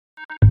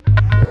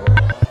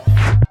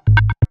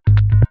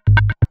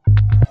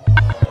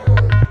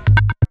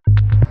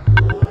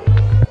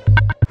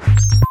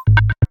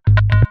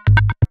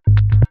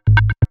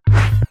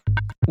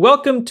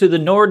Welcome to the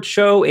Nord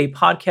Show, a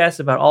podcast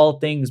about all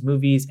things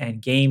movies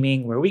and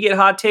gaming, where we get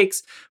hot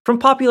takes from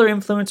popular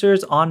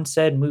influencers on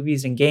said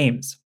movies and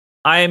games.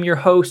 I am your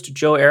host,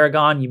 Joe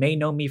Aragon. You may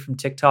know me from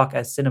TikTok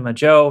as Cinema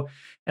Joe,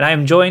 and I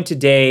am joined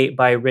today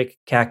by Rick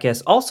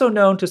Kackis, also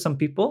known to some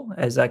people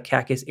as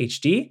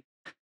KackisHD.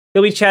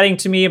 He'll be chatting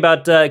to me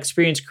about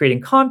experience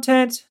creating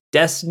content,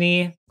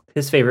 Destiny,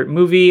 his favorite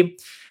movie,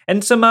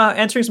 and some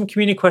answering some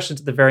community questions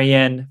at the very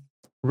end.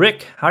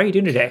 Rick, how are you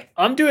doing today?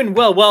 I'm doing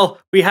well.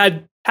 Well, we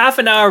had half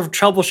an hour of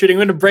troubleshooting. I'm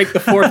going to break the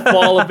fourth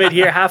wall a bit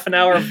here. Half an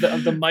hour of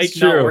the mic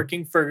not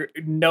working for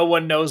no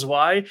one knows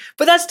why.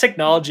 But that's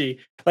technology.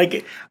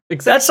 Like,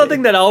 That's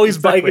something that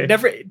always like it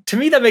never. To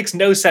me, that makes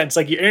no sense.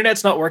 Like, your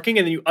internet's not working,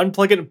 and then you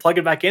unplug it and plug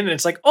it back in, and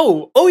it's like,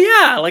 oh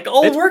yeah, like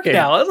all it's work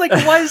now. I was like,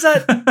 why does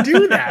that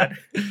do that?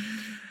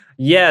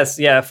 Yes,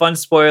 yeah. Fun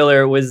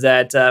spoiler was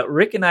that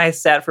Rick and I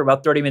sat for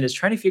about 30 minutes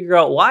trying to figure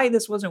out why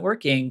this wasn't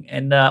working,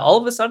 and all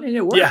of a sudden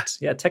it worked.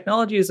 Yeah,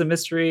 technology is a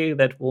mystery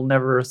that we'll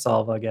never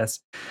solve, I guess.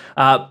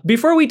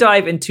 Before we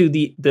dive into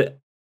the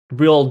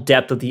real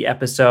depth of the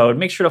episode,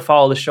 make sure to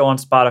follow the show on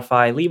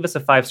Spotify, leave us a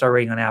 5-star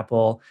rating on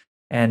Apple,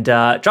 and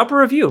drop a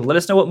review. Let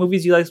us know what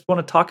movies you guys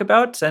want to talk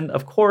about, and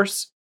of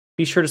course,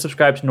 be sure to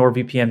subscribe to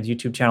NordVPN's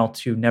YouTube channel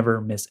to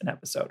never miss an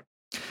episode.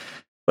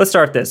 Let's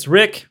start this.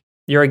 Rick,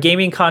 you're a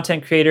gaming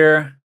content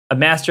creator, a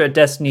master at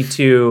Destiny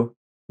 2.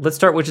 Let's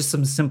start with just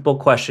some simple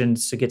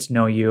questions to get to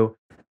know you.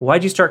 Why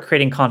did you start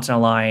creating content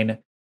online?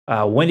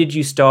 When did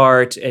you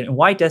start? And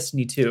why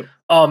Destiny 2?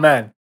 Oh,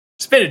 man.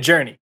 It's been a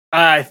journey.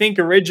 I think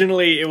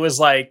originally it was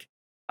like,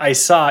 I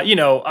saw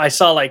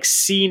like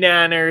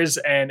C-Nanners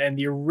and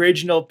the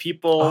original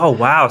people. Oh,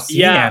 wow. C-Nanners.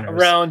 Yeah,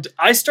 around.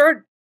 I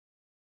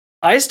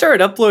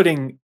started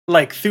uploading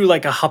like through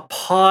like a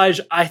Hapaj.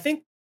 I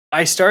think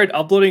I started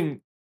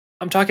uploading,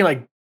 I'm talking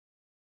like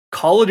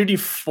Call of Duty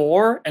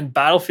 4 and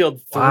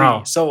Battlefield 3.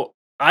 Wow. So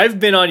I've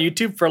been on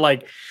YouTube for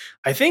like,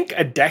 I think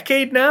a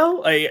decade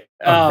now,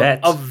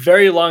 a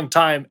very long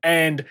time,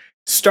 and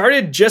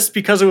started just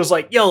because it was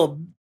like,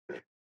 yo,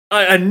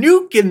 a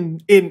nuke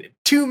in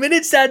 2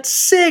 minutes, that's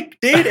sick,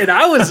 dude. And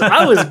I was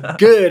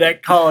good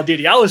at Call of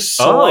Duty. I was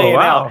slaying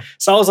out.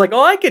 So I was like,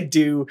 I could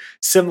do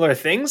similar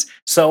things.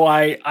 So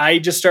I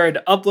just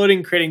started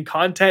uploading, creating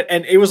content,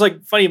 and it was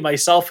like funny,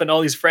 myself and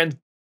all these friends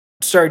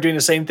started doing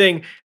the same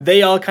thing.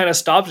 They all kind of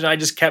stopped, and I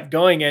just kept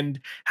going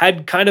and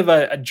had kind of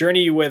a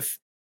journey with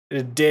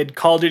did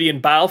Call of Duty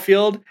and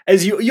Battlefield,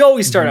 as you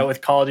always start out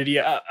with Call of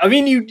Duty. I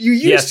mean, you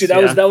used to.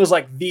 That was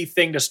like the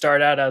thing to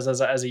start out as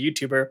a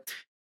YouTuber,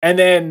 and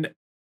then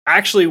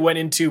actually went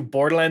into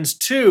Borderlands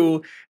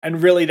 2,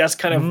 and really that's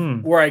kind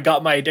of where I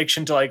got my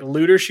addiction to like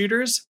looter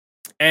shooters.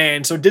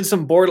 And so did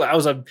some I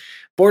was a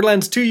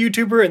Borderlands 2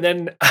 YouTuber, and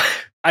then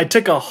I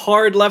took a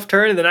hard left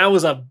turn, and then I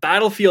was a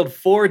Battlefield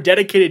 4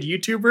 dedicated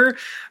YouTuber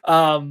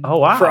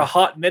for a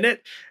hot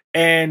minute.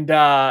 And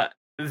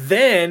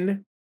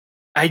then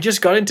I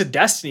just got into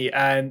Destiny,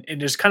 and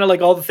just kind of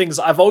like all the things.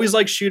 I've always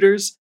liked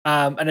shooters,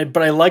 but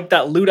I like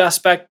that loot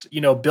aspect,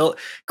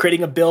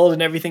 creating a build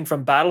and everything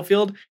from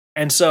Battlefield.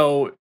 And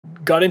so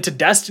got into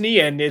Destiny,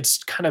 and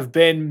it's kind of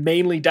been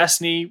mainly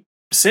Destiny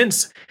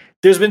since.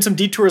 There's been some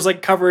detours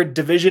like covered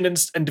Division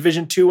and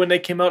Division 2 when they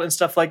came out and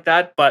stuff like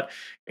that, but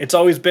it's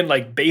always been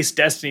like base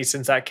Destiny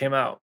since that came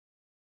out.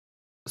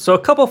 So a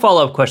couple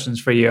follow-up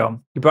questions for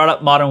you. You brought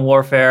up Modern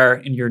Warfare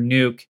and your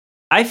nuke.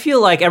 I feel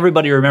like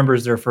everybody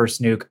remembers their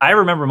first nuke. I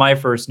remember my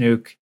first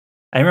nuke.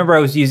 I remember I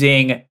was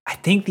using, I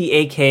think, the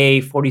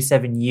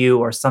AK-47U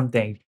or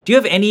something. Do you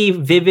have any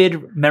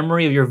vivid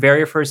memory of your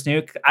very first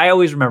nuke? I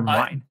always remember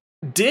mine.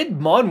 Did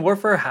Modern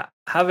Warfare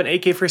have an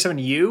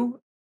AK-47U?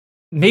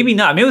 Maybe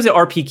not. Maybe it was an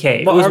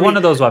RPK. It was one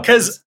of those weapons.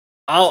 Because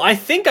I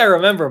think I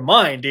remember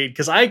mine, dude.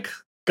 Because I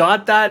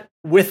got that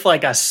with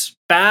like a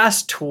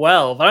SPAS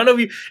 12. I don't know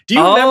if you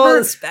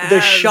remember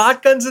the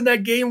shotguns in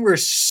that game were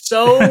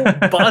so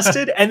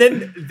busted, and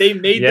then they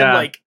made them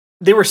like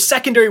they were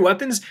secondary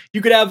weapons. You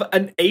could have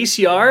an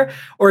ACR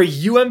or a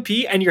UMP,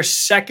 and your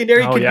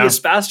secondary could be a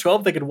SPAS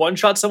 12 that could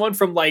one-shot someone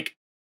from like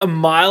a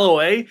mile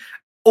away.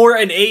 Or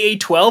an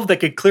AA-12 that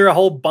could clear a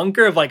whole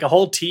bunker of like a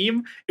whole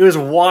team. It was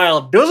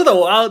wild. Those are the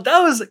wild. That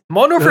was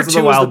Modern Warfare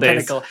 2 was the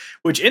pinnacle.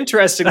 Which,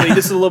 interestingly,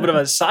 this is a little bit of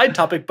a side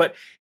topic, but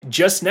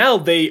just now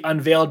they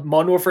unveiled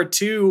Modern Warfare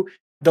 2,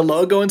 the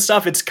logo and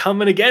stuff. It's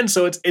coming again,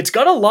 so it's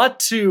got a lot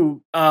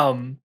to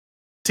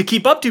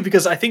keep up to,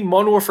 because I think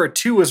Modern Warfare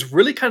 2 was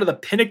really kind of the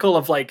pinnacle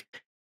of like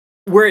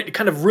where it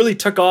kind of really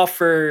took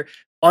off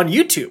on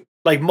YouTube.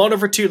 Like Modern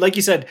Warfare 2, like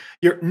you said,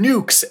 your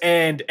nukes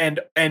and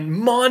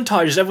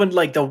montages, everyone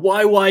like the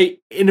YY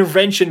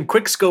intervention,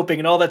 quick scoping,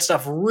 and all that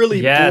stuff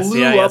really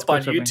blew up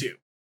on YouTube.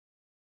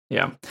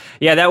 Yeah,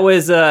 that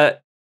was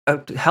a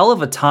hell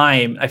of a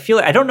time. I feel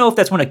like, I don't know if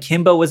that's when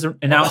Akimbo was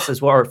announced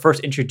as well, or first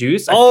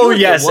introduced.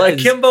 Yes,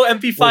 Akimbo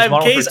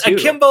MP5 case,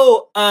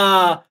 Akimbo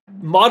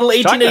model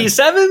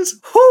 1887s.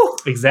 Whew.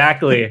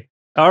 Exactly.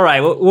 All right,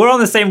 we're on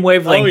the same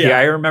wavelength here.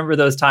 I remember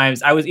those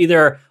times. I was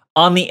either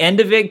on the end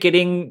of it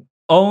getting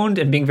owned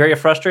and being very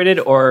frustrated,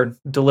 or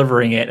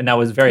delivering it, and I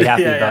was very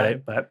happy about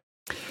it. But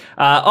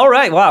All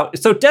right. Wow.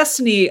 So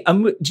Destiny,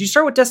 did you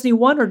start with Destiny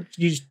 1 or did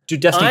you do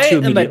Destiny 2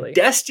 immediately? I am a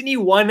Destiny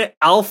 1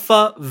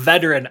 alpha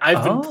veteran.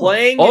 I've been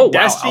playing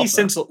Destiny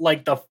since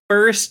like the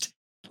first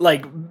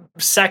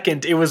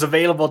second it was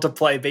available to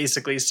play,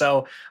 basically.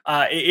 So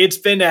it's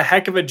been a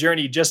heck of a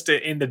journey just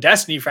in the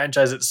Destiny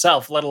franchise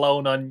itself, let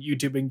alone on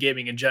YouTube and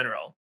gaming in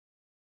general.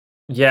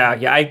 Yeah.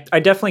 I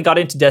definitely got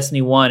into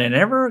Destiny 1 and I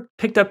never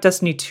picked up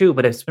Destiny 2,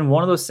 but it's been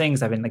one of those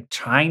things I've been like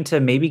trying to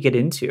maybe get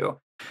into.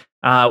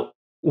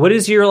 What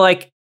is your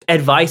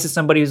advice to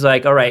somebody who's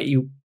like, all right,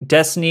 you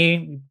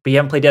Destiny, but you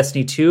haven't played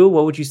Destiny 2?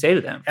 What would you say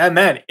to them? Yeah,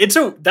 man,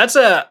 that's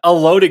a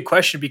loaded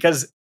question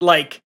because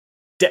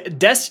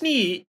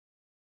Destiny,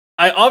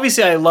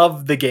 I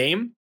love the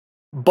game,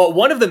 but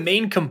one of the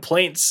main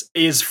complaints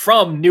is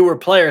from newer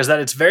players that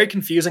it's very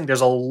confusing.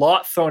 There's a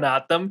lot thrown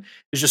at them.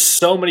 There's just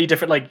so many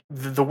different,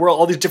 the world,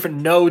 all these different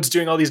nodes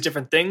doing all these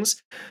different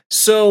things.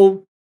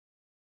 So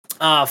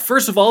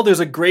first of all, there's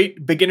a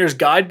great beginner's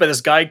guide by this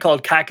guy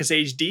called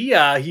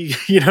KackisHD. He,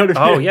 you know what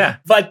I mean? Oh yeah.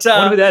 But I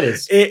wonder who that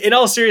is. In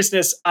all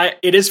seriousness,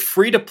 it is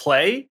free to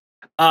play.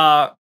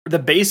 The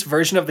base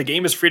version of the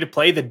game is free to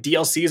play. The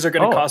DLCs are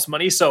going to cost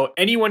money, so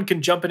anyone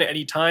can jump in at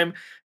any time.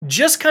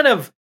 Just kind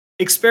of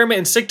experiment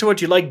and stick to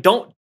what you like.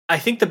 I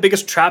think the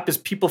biggest trap is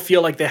people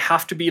feel like they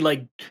have to be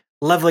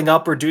leveling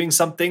up or doing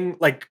something.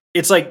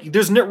 It's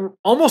there's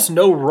almost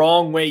no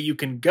wrong way you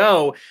can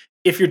go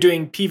if you're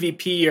doing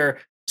PvP or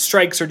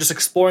strikes or just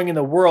exploring in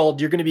the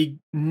world. You're going to be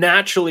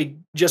naturally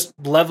just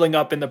leveling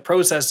up in the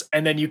process,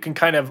 and then you can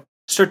kind of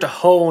start to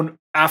hone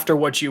after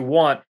what you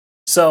want.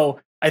 So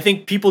I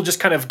think people just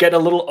kind of get a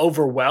little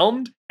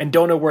overwhelmed and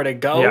don't know where to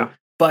go,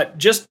 but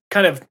just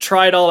kind of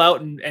try it all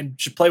out and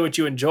just play what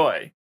you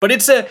enjoy. But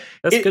it's a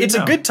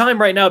good time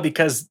right now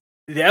because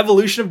the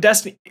evolution of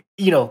Destiny,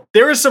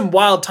 there were some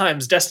wild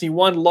times. Destiny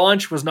 1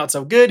 launch was not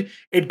so good.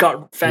 It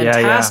got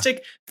fantastic.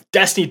 Yeah.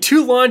 Destiny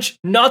 2 launch,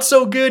 not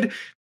so good.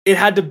 It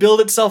had to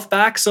build itself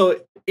back. So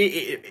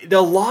a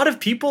lot of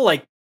people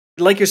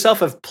like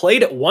yourself have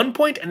played at one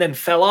point and then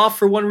fell off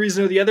for one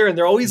reason or the other. And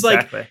they're always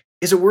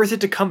is it worth it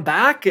to come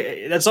back?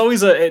 That's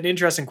always an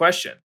interesting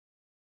question.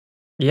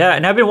 Yeah,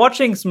 and I've been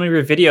watching some of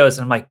your videos,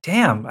 and I'm like,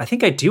 damn, I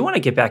think I do want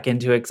to get back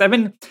into it because I've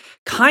been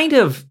kind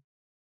of,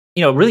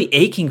 really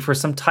aching for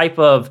some type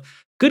of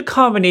good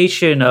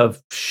combination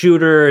of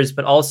shooters,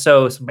 but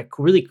also some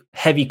really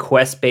heavy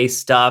quest-based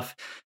stuff.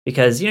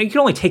 Because you can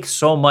only take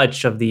so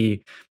much of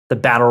the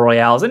battle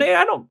royales, and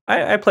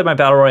I play my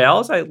battle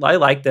royales. I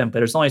like them, but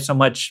there's only so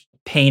much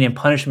pain and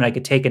punishment I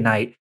could take a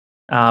night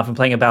from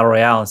playing a battle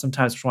royale, and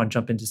sometimes I just want to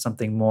jump into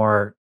something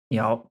more,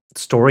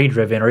 story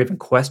driven or even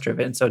quest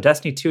driven. So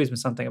Destiny 2 has been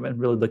something I've been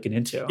really looking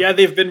into. Yeah,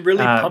 they've been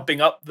really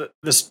pumping up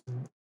this.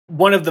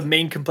 One of the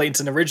main complaints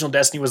in original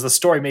Destiny was the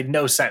story made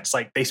no sense.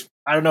 I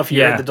don't know if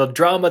you heard the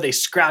drama, they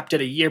scrapped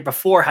it a year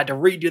before, had to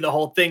redo the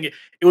whole thing.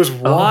 It was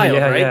wild,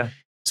 right? Yeah.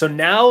 So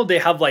now they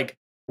have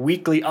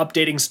weekly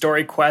updating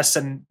story quests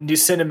and new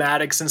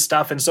cinematics and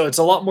stuff. And so it's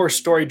a lot more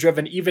story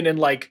driven, even in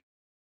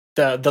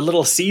the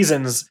little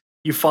seasons.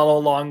 You follow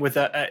along with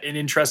an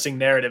interesting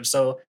narrative.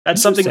 So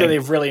that's something that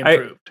they've really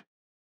improved.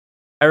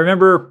 I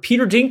remember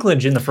Peter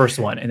Dinklage in the first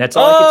one, and that's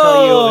all I can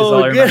tell you is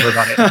all I remember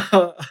about it.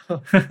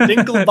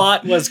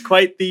 Dinklebot was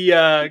quite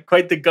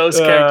the ghost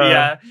character.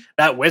 Yeah,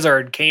 that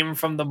wizard came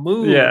from the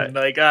moon. Yeah,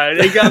 they got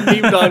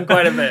memed on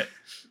quite a bit.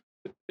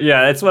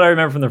 Yeah, that's what I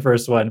remember from the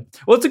first one.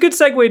 Well, it's a good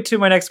segue to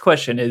my next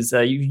question. Is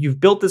you've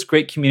built this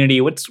great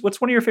community. What's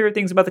one of your favorite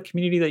things about the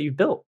community that you've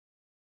built?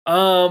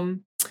 I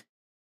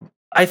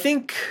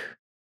think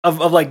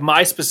of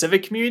my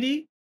specific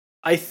community.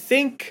 I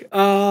think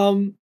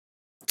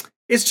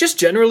it's just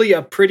generally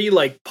a pretty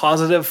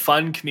positive,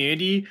 fun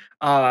community.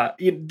 I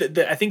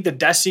think the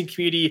Destiny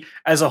community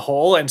as a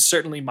whole, and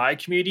certainly my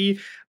community,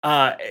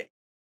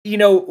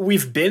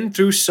 we've been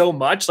through so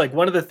much.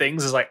 One of the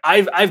things is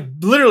I've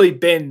literally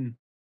been,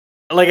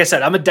 like I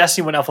said, I'm a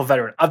Destiny 1 Alpha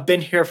veteran. I've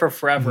been here for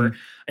forever. Mm-hmm.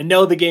 I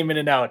know the game in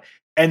and out.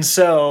 And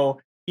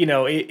so,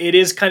 it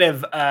is kind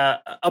of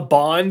a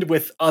bond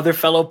with other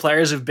fellow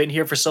players who've been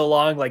here for so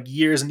long,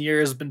 years and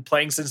years, been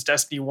playing since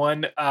Destiny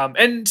 1,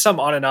 and some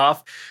on and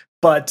off.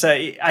 But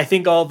I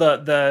think all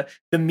the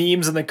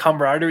memes and the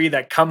camaraderie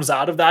that comes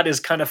out of that is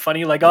kind of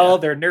funny. They're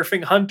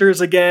nerfing hunters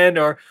again,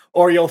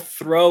 or you'll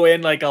throw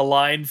in a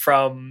line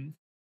from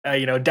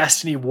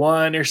Destiny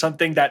 1 or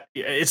something that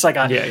it's a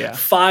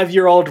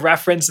 5-year-old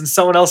reference and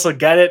someone else will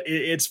get it.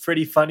 It's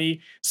pretty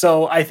funny.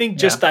 So I think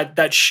just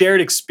that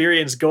shared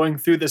experience going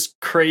through this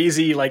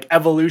crazy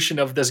evolution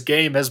of this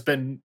game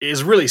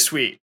is really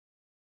sweet.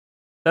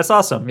 That's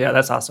awesome. Yeah,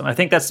 that's awesome. I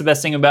think that's the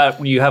best thing about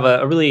when you have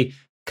a really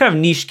kind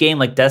of niche game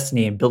like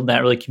Destiny and building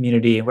that really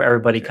community where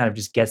everybody kind of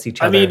just gets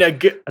each other. I mean, a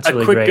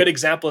good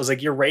example is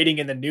you're raiding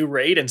in the new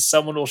raid and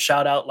someone will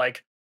shout out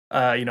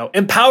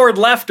empowered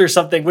left or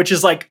something, which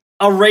is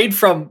a raid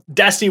from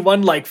Destiny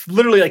 1,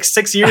 literally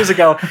 6 years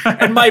ago.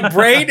 And my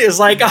brain is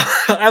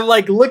I'm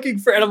looking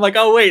for, and I'm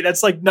oh wait,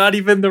 that's not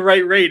even the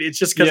right raid. It's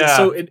just because it's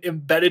so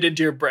embedded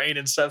into your brain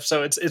and stuff.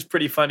 So it's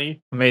pretty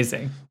funny.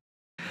 Amazing.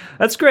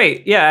 That's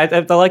great. Yeah,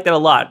 I like that a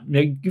lot.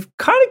 You've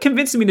kind of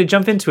convinced me to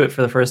jump into it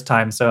for the first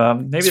time. So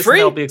maybe it's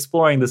something I'll be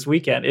exploring this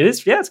weekend. It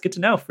is, yeah, it's good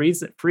to know. Free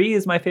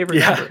is my favorite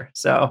number.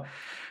 So,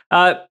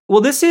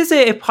 well, this is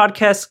a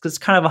podcast that's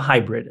kind of a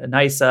hybrid. A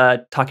nice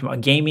talking about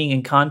gaming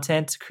and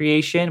content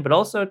creation, but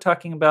also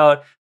talking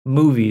about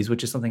movies,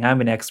 which is something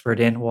I'm an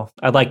expert in. Well,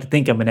 I'd like to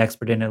think I'm an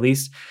expert in at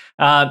least.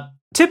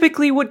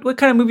 Typically, what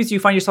kind of movies do you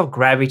find yourself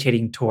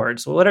gravitating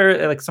towards? What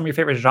are like some of your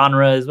favorite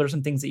genres? What are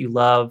some things that you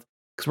love?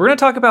 Because we're going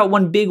to talk about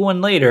one big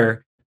one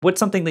later. What's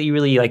something that you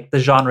really like, the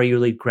genre you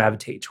really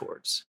gravitate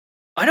towards?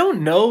 I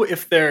don't know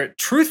if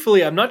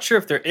truthfully, I'm not sure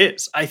if there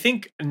is. I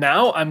think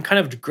now I'm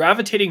kind of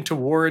gravitating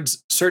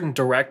towards certain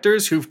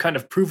directors who've kind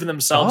of proven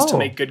themselves to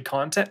make good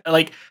content.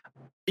 Like,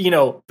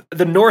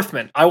 The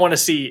Northman, I want to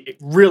see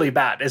really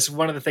bad. It's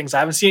one of the things I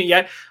haven't seen it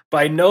yet, but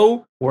I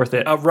know worth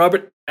it.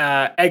 Robert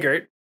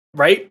Eggert,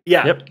 right?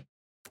 Yeah. Yep.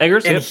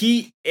 Eggers, and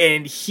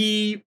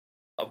he,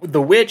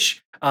 The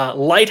Witch,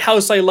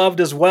 Lighthouse, I loved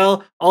as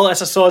well. All that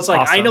stuff. So it's like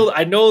awesome.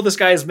 I know this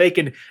guy is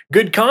making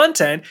good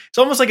content. It's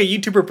almost like a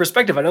YouTuber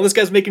perspective. I know this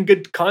guy's making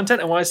good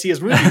content. I want to see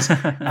his movies.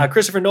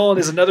 Christopher Nolan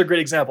is another great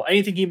example.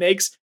 Anything he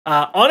makes,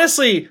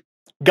 honestly.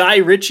 Guy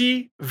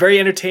Ritchie, very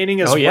entertaining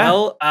as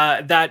well.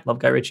 Love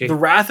Guy Ritchie. The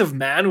Wrath of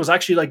Man was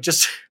actually like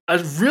just a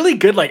really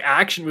good like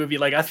action movie.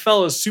 Like I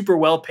felt it was super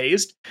well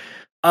paced.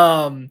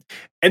 And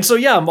so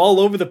yeah, I'm all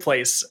over the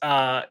place.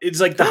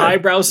 It's like the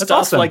highbrow stuff,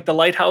 awesome. Like the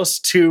Lighthouse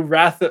to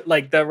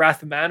the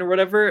Wrath of Man or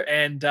whatever.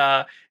 And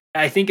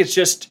I think it's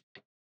just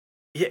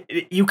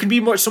you can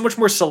be so much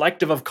more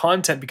selective of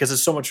content because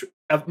there's so much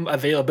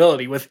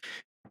availability with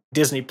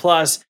Disney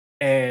Plus.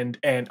 And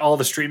all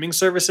the streaming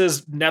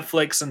services,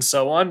 Netflix and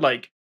so on,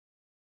 like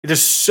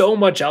there's so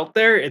much out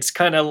there. It's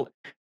kind of,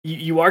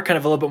 you are kind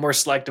of a little bit more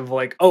selective,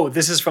 like, oh,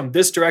 this is from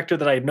this director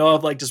that I know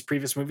of, like his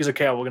previous movies.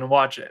 Okay, we're going to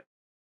watch it.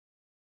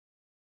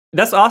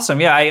 That's awesome.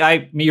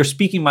 Yeah, you're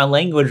speaking my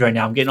language right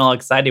now. I'm getting all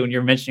excited when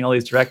you're mentioning all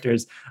these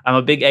directors. I'm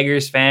a big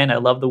Eggers fan. I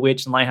love The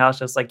Witch and Lighthouse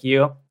just like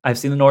you. I've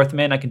seen The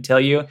Northman. I can tell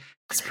you.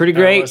 It's pretty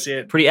great,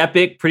 pretty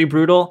epic, pretty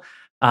brutal.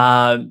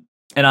 I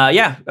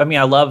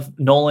love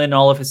Nolan and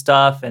all of his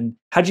stuff. And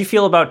how'd you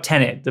feel about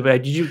Tenet?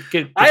 Did you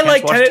get a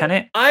chance to watch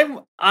Tenet? I'm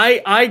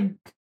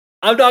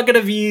not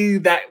gonna be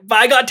that, but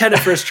I got Tenet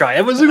first try.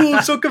 I was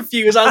so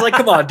confused. I was like,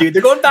 come on, dude,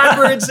 they're going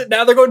backwards,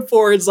 now they're going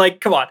forwards.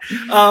 Like, come on.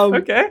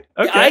 Okay.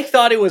 I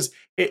thought it was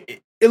a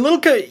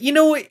little,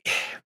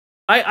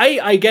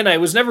 I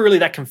was never really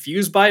that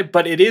confused by it,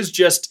 but it is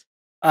just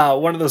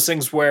one of those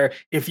things where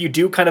if you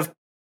do kind of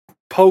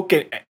poke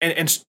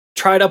and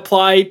try to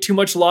apply too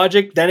much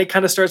logic, then it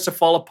kind of starts to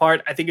fall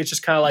apart. I think it's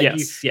just kind of like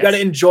you got to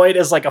enjoy it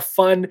as like a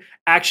fun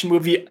action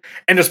movie.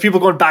 And there's people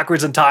going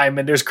backwards in time,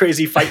 and there's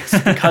crazy fights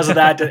because of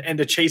that, and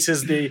the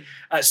chases,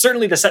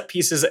 certainly the set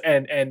pieces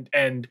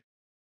and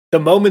the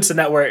moments in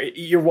that where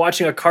you're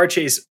watching a car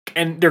chase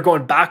and they're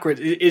going backwards.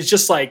 It's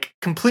just like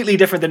completely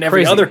different than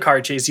every other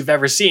car chase you've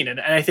ever seen.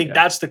 And I think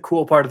that's the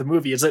cool part of the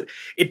movie, is that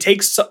it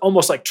takes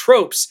almost like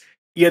tropes.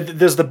 Yeah,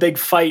 there's the big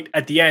fight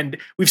at the end.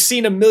 We've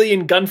seen a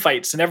million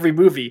gunfights in every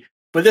movie,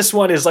 but this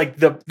one is like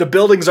the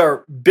buildings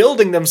are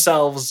building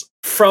themselves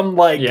from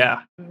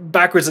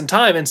backwards in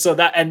time,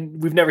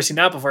 and we've never seen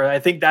that before. I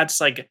think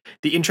that's like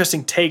the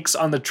interesting takes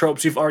on the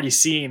tropes we've already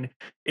seen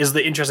is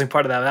the interesting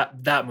part of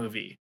that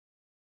movie.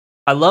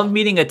 I love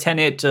meeting a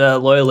Tenet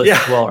loyalist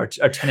as well, or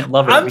Tenet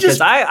lover,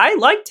 I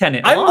like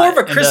Tenet. I'm more of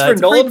a Christopher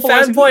Nolan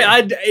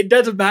fanboy. It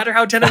doesn't matter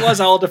how Tenet was,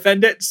 I'll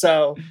defend it.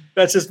 So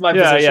that's just my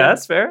position. Yeah,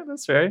 that's fair.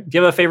 That's fair. Do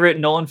you have a favorite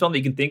Nolan film that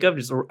you can think of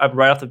just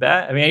right off the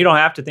bat? I mean, you don't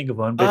have to think of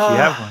one, but if you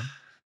have one.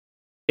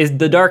 Is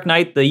The Dark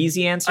Knight the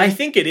easy answer? I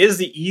think it is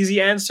the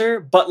easy answer,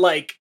 but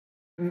like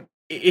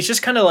it's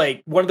just kind of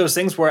like one of those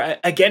things where,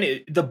 again,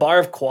 the bar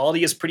of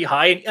quality is pretty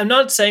high. I'm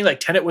not saying like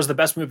Tenet was the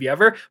best movie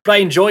ever, but I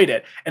enjoyed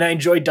it. And I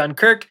enjoyed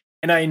Dunkirk,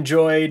 and I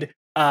enjoyed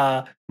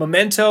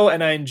Memento,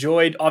 and I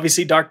enjoyed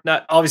obviously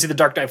the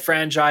Dark Knight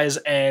franchise,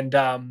 and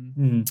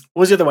what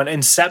was the other one?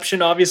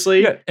 Inception,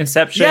 obviously. Yeah,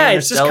 Inception. Yeah,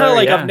 it's just kind of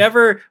like I've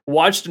never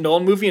watched a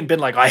Nolan movie and been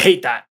like, I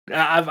hate that.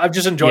 I've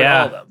just enjoyed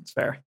all of them. It's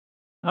fair.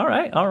 All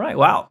right.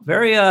 Wow.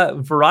 Very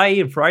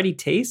variety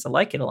taste. I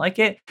like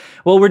it.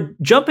 Well, we're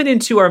jumping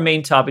into our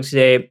main topic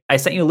today. I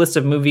sent you a list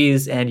of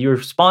movies, and you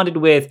responded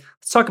with,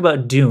 let's talk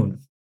about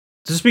Dune.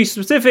 To be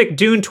specific,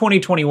 Dune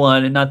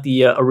 2021 and not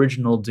the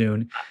original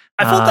Dune.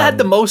 I felt that had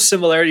the most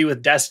similarity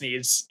with Destiny.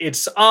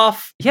 It's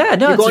off. Yeah,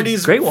 no, you're going to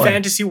these great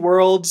fantasy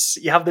worlds.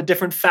 You have the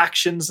different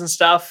factions and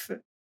stuff.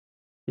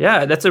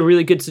 Yeah, that's a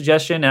really good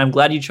suggestion, and I'm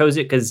glad you chose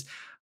it because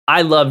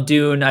I love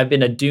Dune. I've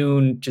been a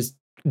Dune, just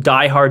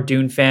diehard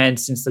Dune fan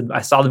since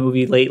I saw the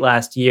movie late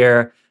last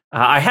year.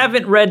 I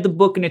haven't read the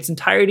book in its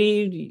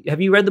entirety.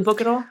 Have you read the book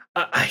at all?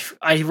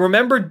 I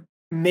remember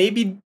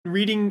maybe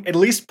reading at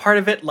least part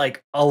of it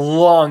like a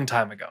long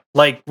time ago,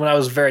 like when I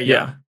was very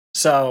young. Yeah.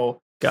 So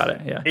got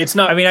it. Yeah, it's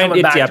not. I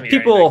mean,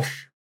 people.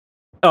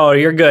 Oh,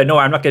 you're good. No,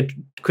 I'm not going to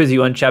quiz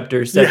you on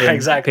chapter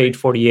 7, page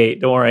 48.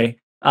 Don't worry.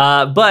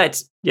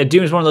 But yeah,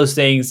 Dune is one of those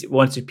things.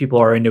 Once people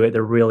are into it,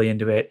 they're really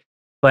into it.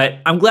 But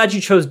I'm glad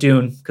you chose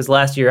Dune because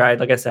last year,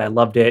 like I said, I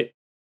loved it.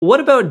 what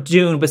about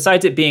Dune,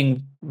 besides it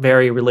being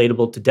very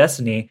relatable to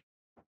Destiny,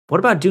 what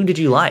about Dune did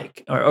you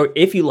like? Or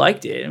if you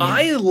liked it?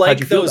 I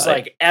like those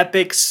like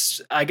epics,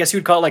 I guess you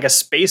would call it like a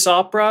space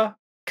opera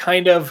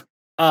kind of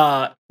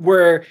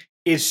where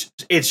it's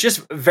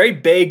just very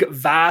big,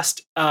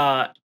 vast,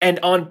 and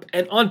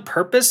on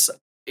purpose.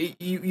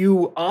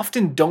 You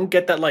often don't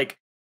get that like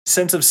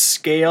sense of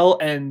scale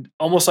and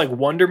almost like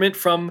wonderment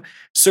from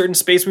certain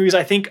space movies.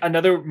 I think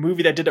another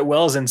movie that did it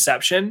well is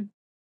Inception.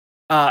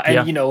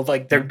 And you know,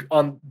 like they're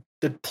on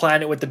the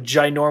planet with the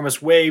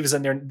ginormous waves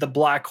and they're the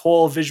black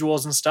hole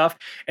visuals and stuff.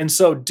 And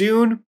so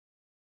Dune,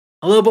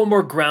 a little bit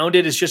more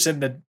grounded. It's just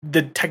in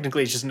the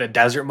technically it's just in the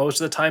desert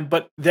most of the time,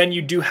 but then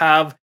you do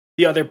have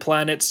the other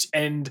planets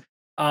and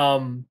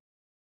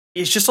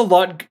it's just a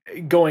lot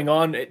going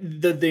on.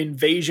 The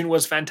invasion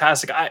was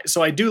fantastic.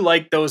 So I do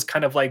like those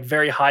kind of like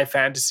very high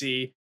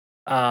fantasy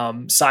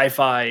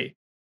sci-fi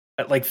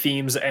like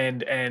themes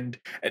and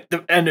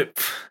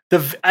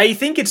I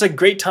think it's a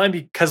great time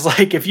because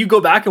like if you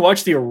go back and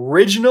watch the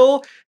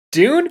original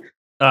Dune,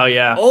 oh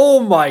yeah,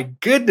 oh my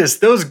goodness,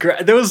 those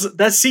that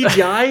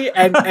CGI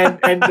and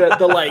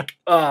the like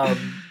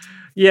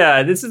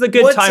yeah, this is a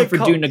good time for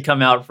Dune to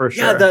come out for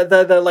sure. Yeah,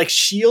 the like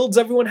shields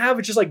everyone have,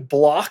 it's just like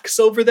blocks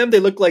over them. They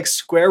look like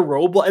square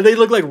Roblox. They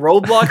look like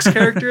Roblox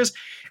characters,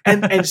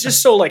 and it's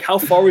just so like how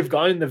far we've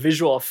gone in the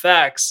visual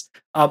effects.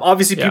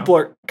 Obviously, people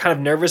are kind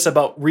of nervous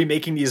about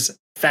remaking these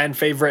fan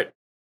favorite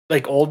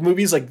like old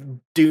movies. Like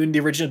Dune, the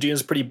original Dune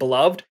is pretty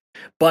beloved,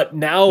 but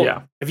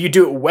now if you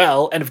do it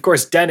well, and of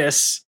course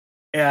Dennis,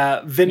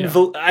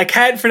 I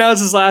can't pronounce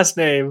his last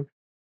name.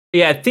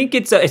 Yeah, I think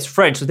it's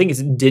French. So I think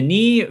it's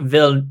Denis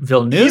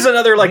Villeneuve. He's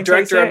another like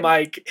director on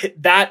like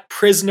that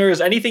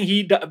Prisoners. Anything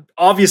he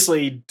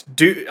obviously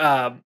do.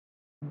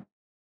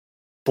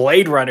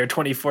 Blade Runner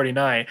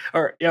 2049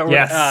 or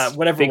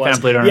whatever. Big it was. fan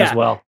of Blade Runner as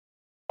well.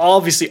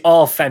 Obviously,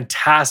 all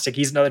fantastic.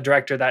 He's another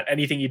director that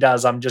anything he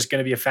does, I'm just going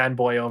to be a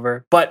fanboy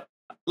over. But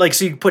like,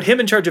 so you put him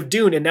in charge of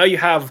Dune, and now you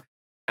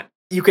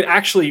can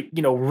actually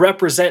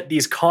represent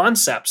these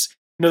concepts.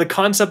 The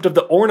concept of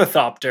the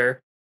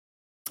ornithopter,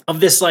 of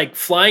this like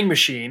flying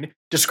machine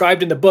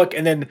described in the book,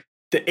 and then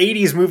the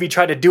 80s movie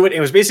tried to do it. It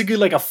was basically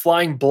like a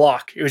flying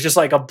block. It was just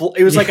like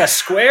like a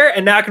square,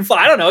 and now it can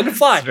fly. I don't know, it can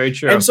fly. That's very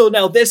true. And so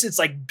now it's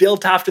like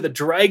built after the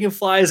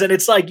dragonflies, and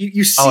it's like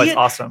you see it's it,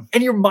 awesome.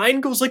 And your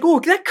mind goes like, oh,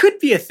 that could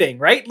be a thing,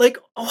 right? Like,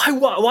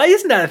 why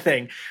isn't that a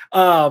thing?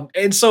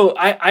 And so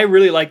I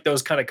really like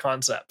those kind of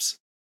concepts.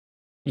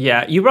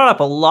 Yeah, you brought up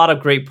a lot of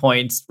great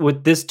points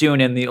with this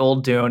Dune and the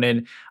old Dune,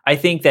 and I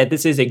think that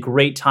this is a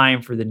great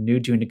time for the new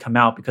Dune to come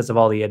out because of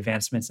all the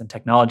advancements in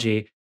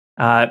technology.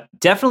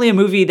 Definitely a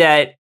movie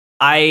that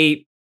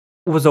I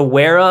was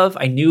aware of.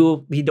 I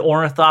knew the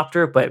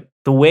ornithopter, but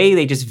the way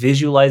they just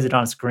visualize it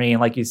on screen,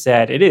 like you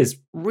said, it is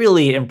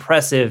really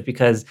impressive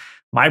because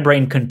my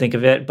brain couldn't think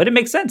of it, but it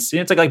makes sense.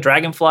 It's like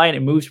Dragonfly, and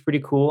it moves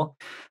pretty cool.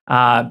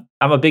 I'm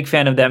a big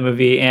fan of that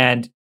movie,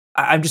 and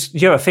I'm just, do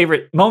you have a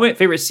favorite moment,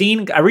 favorite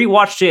scene? I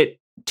rewatched it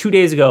 2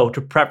 days ago to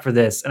prep for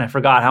this, and I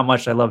forgot how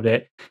much I loved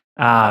it.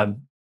 I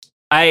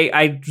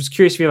was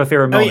curious if you have a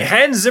favorite moment. I mean,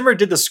 Hans Zimmer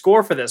did the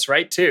score for this,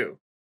 right, too?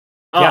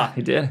 Yeah,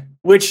 he did.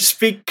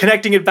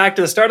 Connecting it back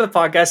to the start of the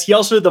podcast, he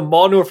also did the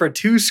Modern Warfare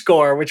 2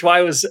 score, which why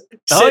I was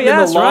sitting in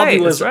the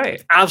lobby was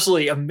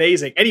absolutely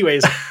amazing.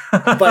 Anyways,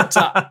 but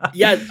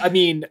I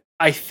mean,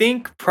 I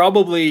think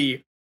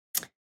probably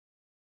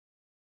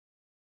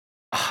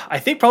my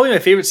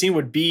favorite scene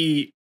would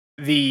be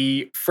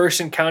the first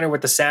encounter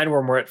with the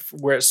sandworm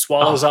where it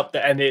swallows up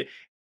and it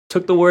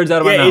took the words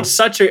out of my mouth. It's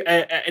such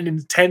an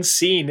intense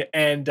scene,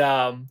 and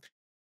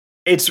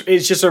it's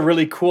just a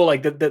really cool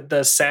like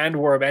the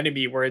sandworm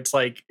enemy where it's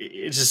like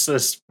it's just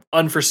this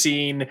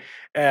unforeseen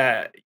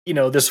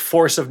this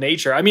force of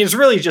nature. I mean, it's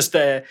really just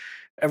a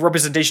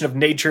representation of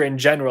nature in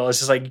general. It's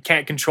just like you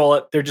can't control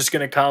it; they're just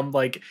gonna come.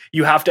 Like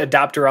you have to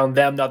adapt around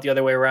them, not the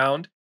other way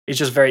around. It's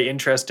just very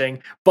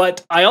interesting.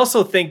 But I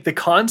also think the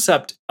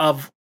concept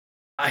of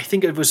I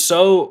think it was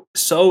so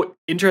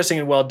interesting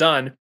and well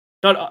done.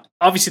 Not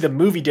obviously the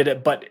movie did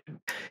it, but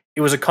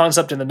it was a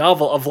concept in the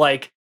novel of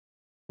like,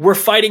 we're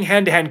fighting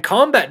hand-to-hand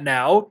combat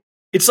now.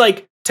 It's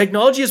like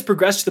technology has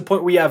progressed to the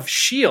point where we have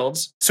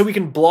shields so we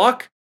can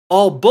block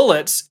all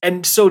bullets.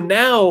 And so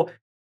now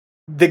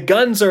the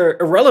guns are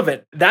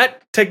irrelevant.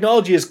 That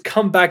technology has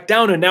come back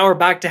down and now we're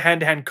back to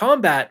hand-to-hand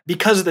combat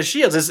because of the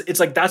shields. It's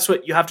like, that's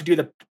what you have to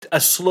do. A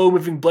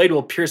slow-moving blade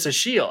will pierce a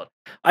shield.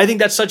 I think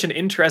that's such an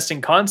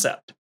interesting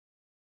concept.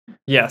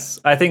 Yes,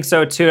 I think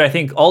so too. I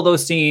think all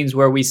those scenes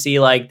where we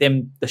see like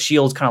the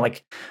shields kind of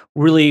like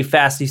really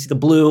fast, you see the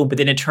blue, but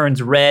then it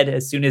turns red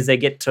as soon as they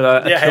get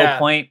to a kill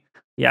point.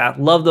 Yeah,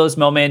 love those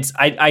moments.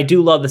 I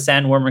do love the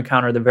sandworm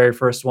encounter, the very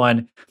first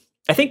one.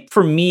 I think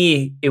for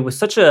me, it was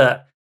such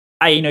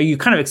you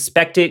kind of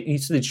expect it, you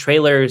see the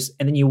trailers,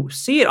 and then you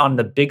see it on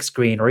the big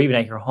screen or even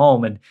at your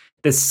home, and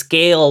the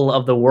scale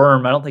of the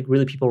worm, I don't think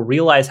really people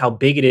realize how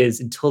big it is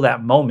until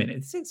that moment.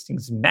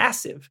 It's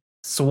massive.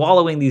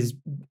 Swallowing these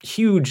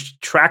huge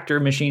tractor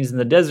machines in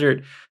the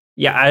desert.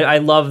 Yeah, I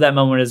love that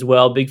moment as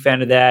well. Big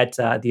fan of that.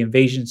 The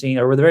invasion scene,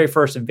 or the very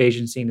first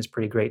invasion scene, is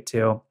pretty great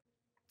too.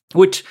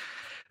 Which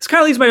this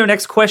kind of leads me to my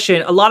next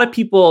question. A lot of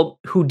people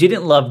who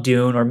didn't love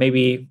Dune, or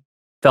maybe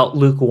felt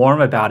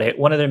lukewarm about it,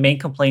 one of their main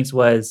complaints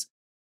was,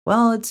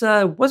 well, it's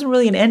wasn't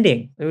really an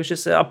ending. It was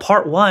just a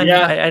part one.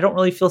 Yeah. I don't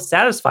really feel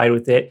satisfied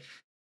with it.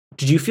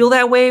 Did you feel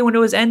that way when it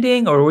was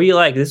ending, or were you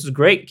like, "This is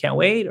great, can't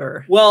wait"?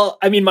 Or Well,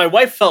 I mean, my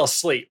wife fell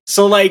asleep,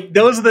 so like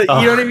those are the, you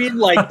know what I mean?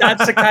 Like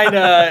that's the kind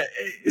of.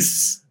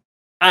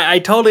 I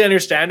totally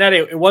understand that.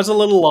 It was a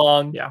little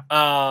long. Yeah.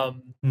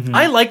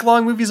 I like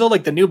long movies though.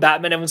 Like the new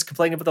Batman, everyone's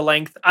complaining about the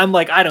length. I'm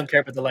like, I don't care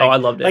about the length. Oh, I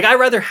loved it. Like, I'd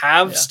rather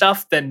have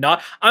stuff than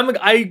not.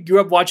 I grew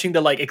up watching the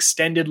like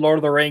extended Lord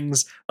of the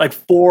Rings, like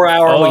 4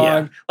 hour long.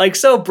 Yeah. Like,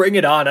 so bring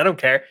it on. I don't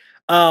care.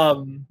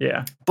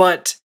 Yeah.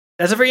 But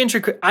that's a very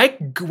interesting. I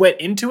went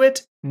into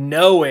it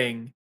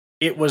knowing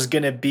it was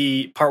gonna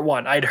be part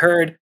one. I'd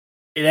heard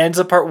it ends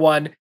at part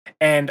one.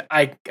 And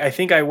I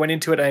think I went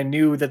into it, I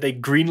knew that they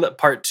greenlit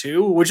part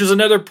two, which was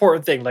another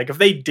important thing. Like if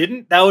they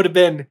didn't, that would have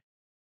been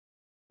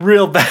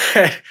real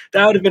bad.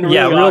 That would have been really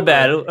real awkward.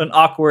 Bad. An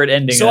awkward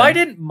ending. So I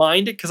didn't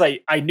mind it because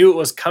I knew it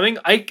was coming.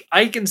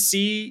 I can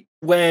see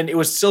when it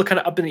was still kind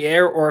of up in the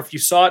air, or if you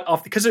saw it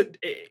off, because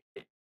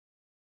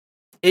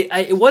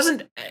it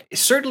wasn't,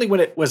 certainly when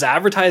it was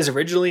advertised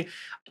originally,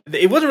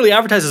 it wasn't really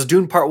advertised as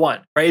Dune Part 1,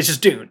 right? It's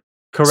just Dune.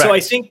 Correct. So I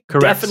think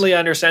definitely I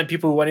understand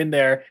people who went in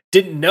there,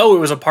 didn't know it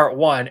was a part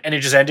one, and it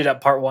just ended up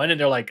part one, and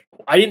they're like,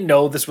 I didn't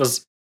know this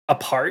was a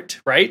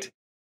part, right?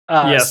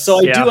 Yes. So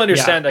I do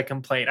understand that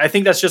complaint. I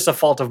think that's just a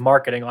fault of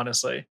marketing,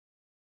 honestly.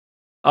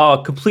 Oh,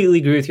 completely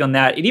agree with you on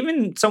that. And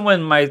even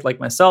someone like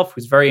myself,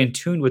 who's very in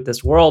tune with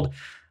this world,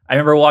 I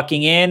remember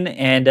walking in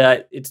and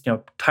it's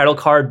title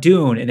card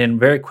Dune, and then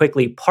very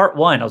quickly part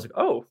one. I was like,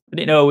 oh, I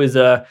didn't know it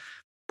was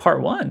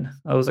part one.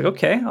 I was like,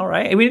 okay, all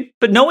right. I mean,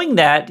 but knowing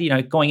that,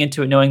 going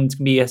into it, knowing it's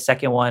gonna be a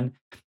second one,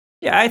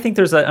 yeah, I think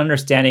there's an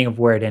understanding of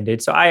where it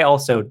ended. So I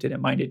also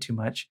didn't mind it too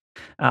much.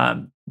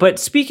 But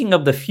speaking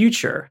of the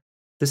future,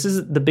 this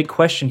is the big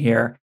question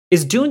here.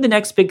 Is Dune the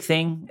next big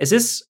thing? Is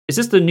this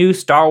the new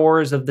Star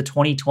Wars of the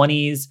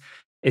 2020s?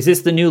 Is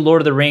this the new Lord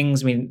of the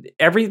Rings? I mean,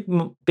 every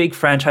big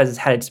franchise has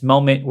had its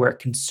moment where it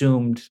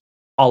consumed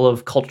all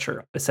of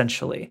culture,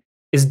 essentially.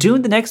 Is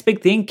Dune the next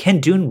big thing? Can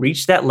Dune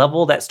reach that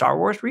level that Star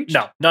Wars reached?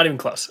 No, not even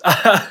close.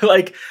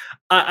 Like,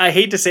 I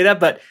hate to say that,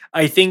 but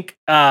I think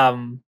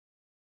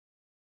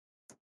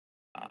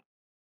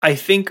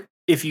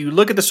if you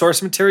look at the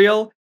source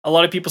material, a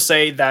lot of people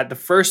say that the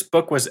first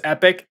book was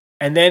epic,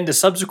 and then the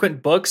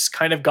subsequent books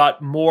kind of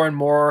got more and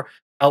more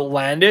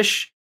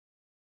outlandish.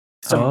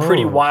 Some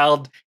pretty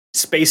wild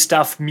space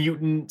stuff,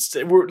 mutants.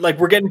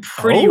 We're getting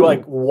pretty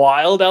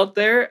wild out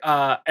there.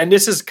 And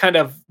this is kind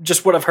of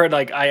just what I've heard.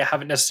 Like, I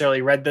haven't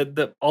necessarily read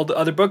all the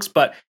other books,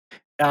 but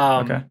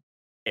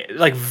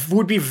like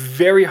would be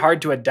very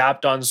hard to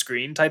adapt on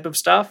screen type of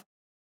stuff.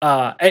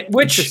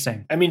 Which,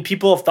 interesting. I mean,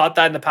 people have thought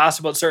that in the past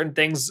about certain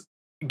things,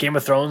 Game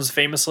of Thrones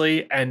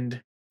famously,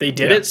 and they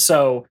did it.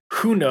 So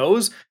who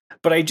knows?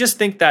 But I just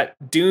think that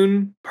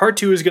Dune Part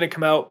 2 is going to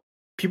come out.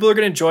 People are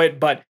going to enjoy it,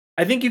 but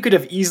I think you could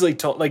have easily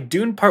told, like,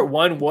 Dune Part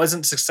 1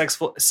 wasn't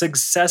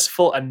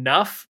successful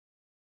enough.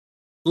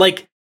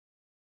 Like,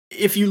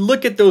 if you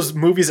look at those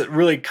movies that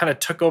really kind of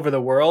took over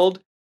the world,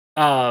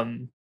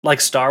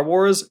 like Star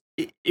Wars,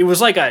 it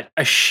was like a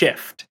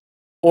shift,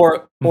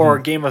 or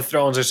Game of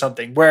Thrones or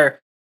something,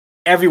 where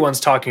everyone's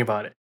talking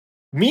about it.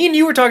 Me and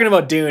you were talking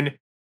about Dune.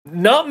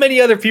 Not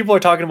many other people are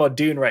talking about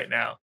Dune right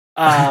now.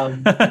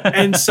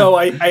 And so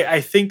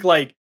I think,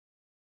 like,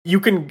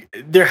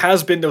 there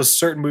has been those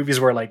certain movies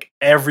where, like,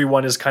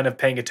 everyone is kind of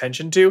paying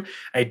attention to.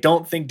 I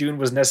don't think Dune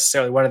was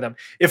necessarily one of them.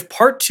 If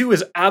part 2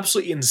 is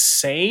absolutely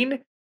insane,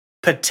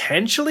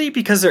 potentially,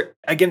 because there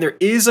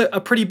is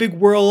a pretty big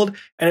world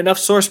and enough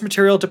source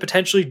material to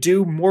potentially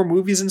do more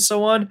movies and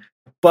so on.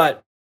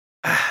 But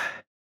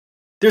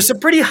there's some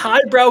pretty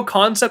highbrow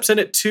concepts in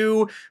it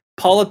too,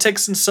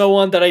 politics and so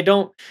on, that I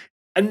don't.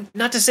 And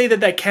not to say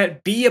that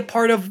can't be a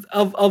part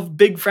of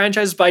big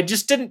franchises, but I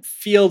just didn't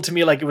feel to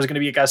me like it was going to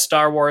be like a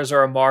Star Wars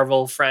or a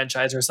Marvel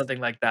franchise or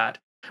something like that.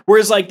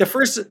 Whereas, like, the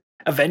first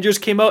Avengers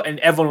came out and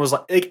everyone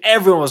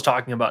was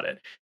talking about it.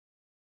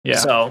 Yeah.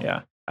 So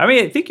yeah. I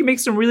mean, I think you make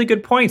some really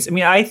good points. I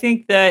mean, I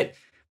think that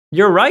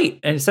you're right.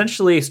 And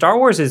essentially, Star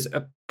Wars is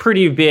a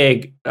pretty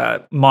big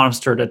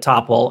monster to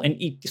topple,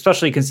 and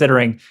especially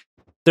considering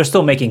they're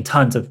still making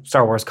tons of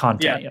Star Wars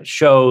content,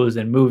 shows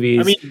and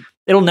movies. I mean,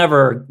 it'll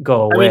never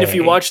go away. I mean, if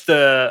you watch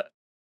the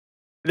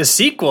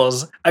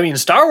sequels, I mean,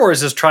 Star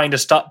Wars is trying to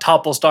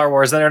topple Star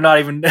Wars, and they're not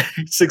even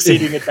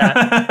succeeding at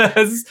that.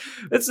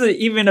 That's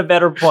even a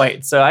better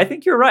point. So I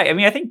think you're right. I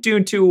mean, I think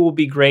Dune 2 will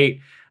be great.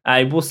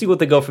 We'll see what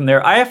they go from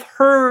there. I have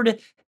heard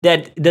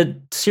that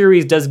the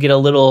series does get a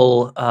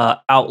little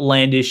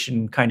outlandish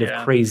and kind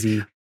of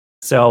crazy.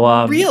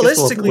 So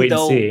realistically,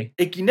 though,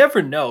 like, you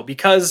never know,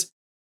 because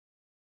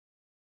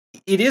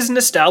it is an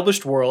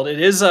established world.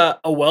 It is a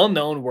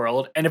well-known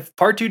world. And if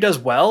part 2 does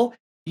well,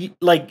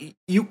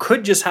 you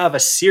could just have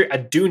a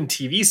Dune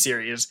TV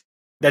series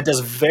that does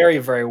very,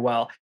 very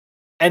well.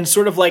 And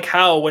sort of like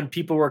how when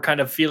people were kind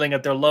of feeling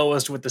at their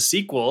lowest with the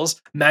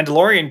sequels,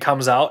 Mandalorian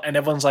comes out and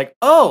everyone's like,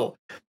 oh,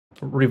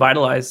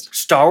 revitalized.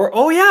 Star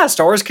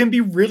Wars can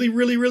be really,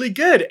 really, really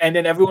good. And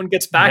then everyone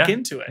gets back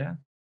into it. Yeah.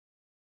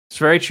 It's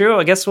very true.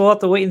 I guess we'll have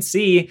to wait and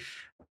see.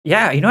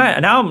 Yeah, you know what?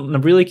 Now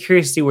I'm really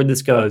curious to see where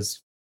this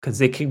goes. Because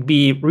it could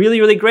be really,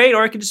 really great,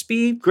 or it could just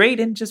be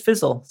great and just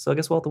fizzle. So I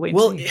guess we'll have to wait and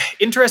see. Well,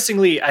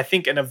 interestingly, I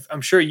think, and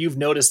I'm sure you've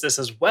noticed this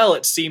as well,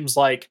 it seems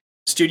like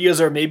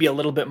studios are maybe a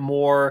little bit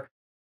more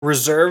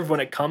reserved when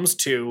it comes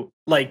to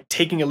like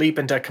taking a leap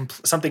into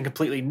something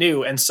completely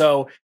new. And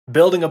so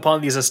building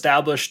upon these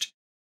established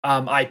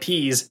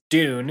IPs,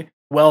 Dune,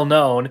 well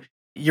known,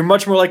 you're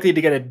much more likely to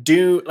get a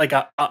Dune, like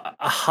a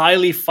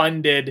highly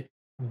funded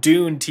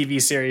Dune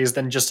TV series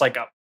than just like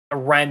a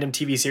random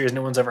TV series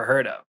no one's ever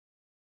heard of.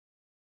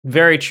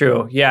 Very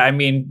true. Yeah, I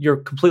mean, you're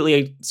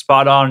completely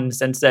spot on in the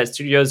sense that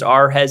studios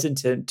are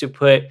hesitant to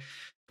put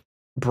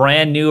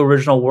brand new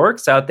original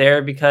works out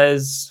there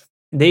because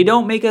they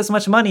don't make as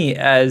much money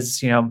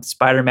as,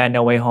 Spider-Man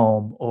No Way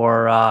Home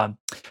or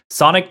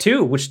Sonic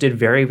 2, which did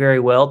very, very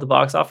well at the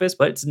box office,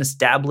 but it's an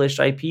established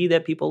IP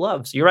that people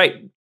love. So you're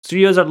right.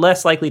 Studios are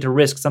less likely to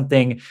risk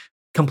something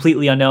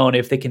completely unknown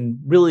if they can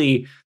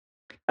really,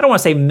 I don't want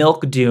to say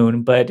milk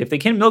Dune, but if they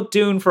can milk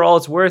Dune for all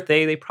it's worth,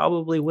 they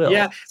probably will.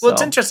 Yeah. Well,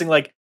 It's interesting.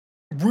 Like,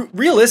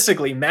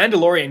 realistically,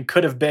 Mandalorian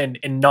could have been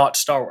in not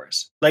Star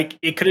Wars. Like,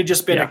 it could have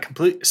just been a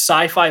complete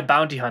sci-fi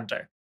bounty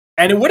hunter.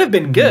 And it would have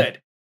been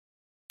good.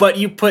 But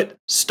you put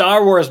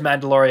Star Wars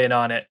Mandalorian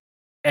on it,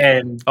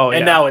 and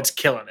now it's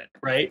killing it,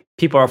 right?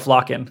 People are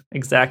flocking.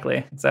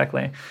 Exactly.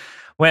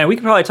 Well, we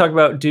could probably talk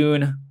about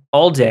Dune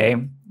all day,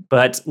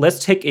 but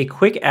let's take a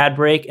quick ad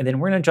break, and then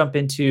we're going to jump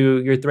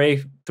into your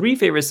three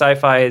favorite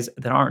sci-fis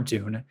that aren't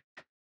Dune,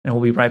 and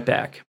we'll be right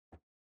back.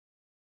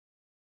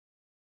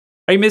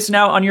 Are you missing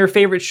out on your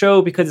favorite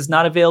show because it's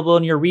not available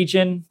in your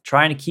region?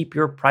 Trying to keep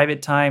your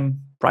private time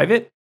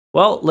private?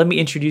 Well, let me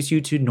introduce you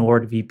to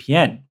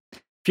NordVPN.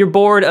 If you're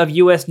bored of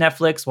US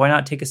Netflix, why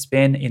not take a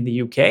spin in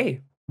the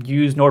UK?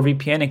 Use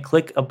NordVPN and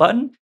click a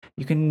button.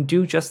 You can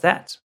do just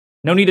that.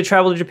 No need to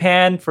travel to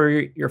Japan for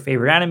your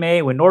favorite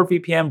anime when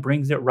NordVPN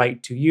brings it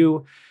right to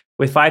you.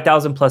 With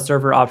 5,000 plus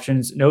server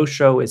options, no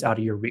show is out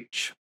of your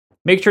reach.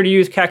 Make sure to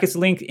use Kackis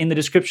link in the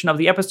description of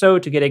the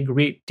episode to get a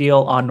great deal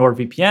on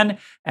NordVPN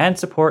and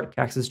support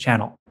Kackis'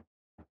 channel.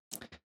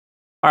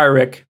 All right,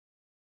 Rick.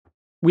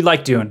 We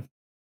like Dune,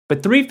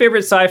 but 3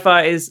 favorite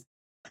sci-fis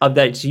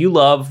that you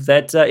love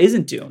that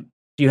isn't Dune.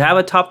 Do you have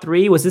a top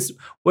 3?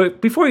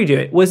 Before you do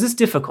it, was this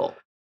difficult?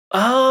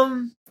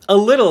 A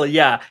little,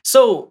 yeah.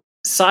 So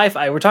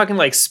sci-fi, we're talking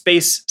like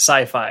space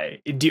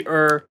sci-fi.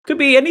 Could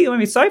be any. I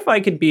mean,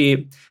 sci-fi could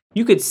be.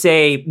 You could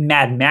say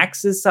Mad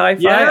Max is sci-fi.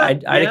 Yeah,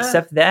 I'd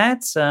accept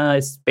that.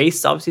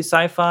 Space, obviously,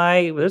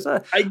 sci-fi.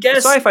 I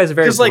guess sci-fi is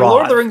very broad. Because like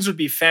Lord of the Rings would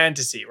be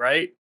fantasy,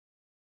 right?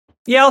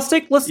 Yeah, let's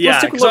stick with Lord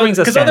of the Rings.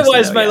 Because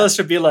otherwise, my list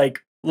would be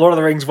like Lord of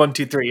the Rings 1,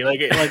 2, 3.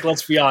 Like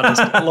let's be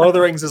honest, Lord of the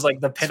Rings is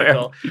like the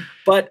pinnacle.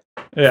 But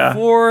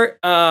for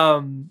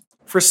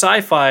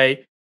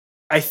sci-fi,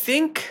 I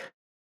think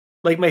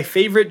like my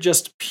favorite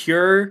just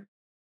pure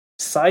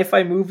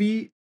sci-fi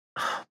movie,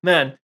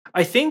 man.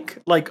 I think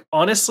like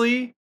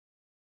honestly,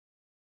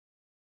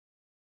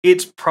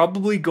 it's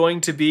probably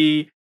going to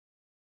be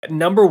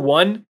number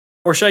 1,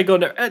 or should I go?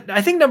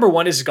 I think number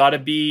 1 has got to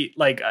be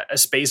like a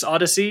Space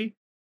Odyssey.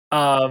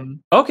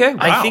 Okay, wow.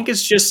 I think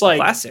it's just like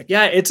classic.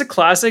 Yeah, it's a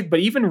classic. But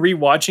even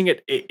rewatching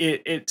it,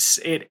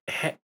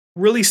 it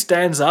really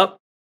stands up.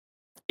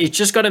 It's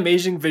just got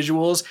amazing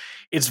visuals.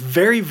 It's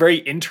very, very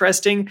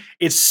interesting.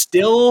 It's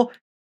still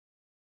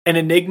an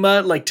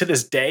enigma, like to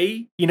this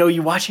day.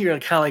 You watch it, you're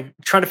kind of like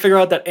trying to figure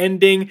out that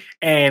ending,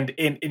 and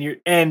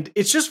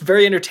it's just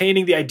very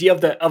entertaining. The idea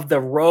of the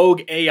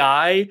rogue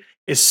AI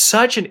is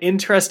such an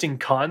interesting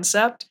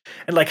concept,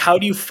 and like how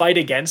do you fight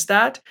against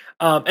that?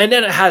 And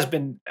then it has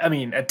been,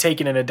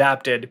 taken and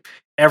adapted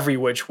every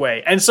which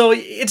way. And so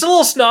it's a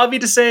little snobby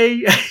to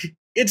say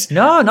it's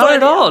not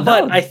at all.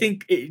 But I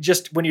think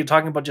just when you're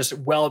talking about just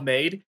well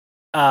made,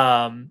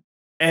 and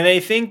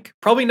I think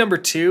probably number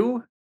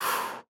 2.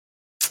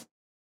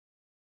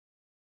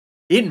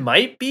 It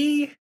might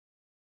be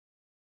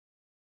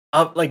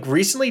like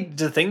recently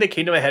the thing that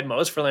came to my head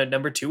most for like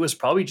number 2 was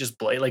probably just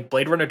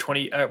Blade Runner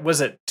 20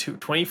 was it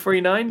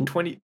 2049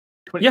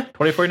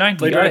 2049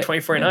 Blade Runner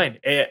 2049.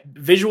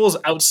 Visuals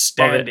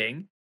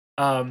outstanding,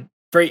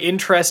 very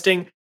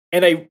interesting,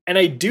 and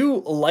I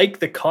do like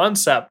the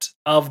concept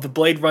of the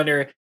Blade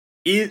Runner.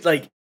 Is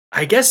like,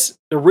 I guess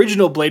the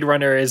original Blade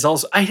Runner is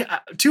also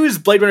 2 is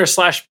Blade Runner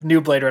 /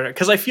 new Blade Runner,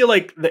 because I feel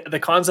like the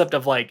concept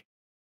of like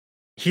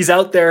he's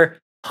out there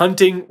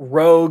hunting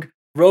rogue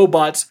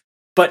robots,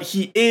 but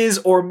he is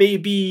or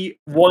maybe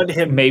one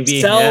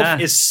himself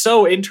is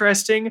so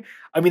interesting.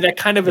 I mean, that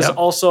kind of is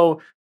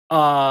also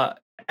and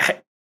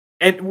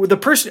the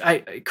person,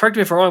 correct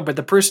me if I'm wrong, but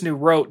the person who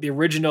wrote the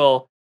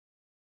original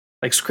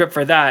like script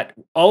for that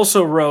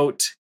also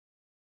wrote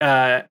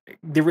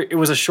it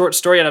was a short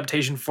story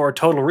adaptation for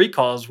Total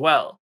Recall as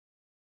well.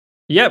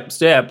 Yep.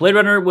 So yeah, Blade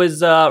Runner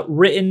was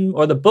written,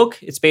 or the book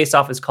it's based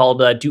off is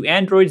called "Do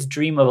Androids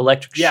Dream of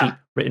Electric Sheep,"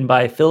 written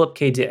by Philip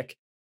K. Dick,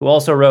 who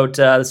also wrote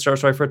the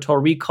story for Total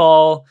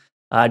Recall,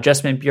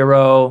 Adjustment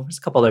Bureau. There's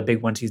a couple other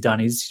big ones he's done.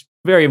 He's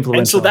very influential.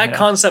 And so that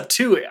concept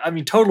too, I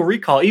mean, Total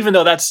Recall, even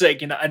though that's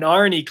like an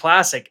R&E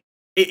classic,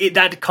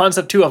 that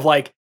concept too of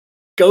like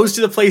goes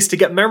to the place to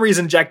get memories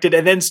injected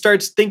and then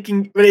starts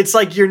thinking, but it's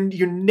like you're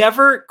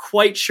never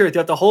quite sure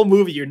throughout the whole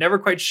movie. You're never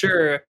quite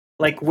sure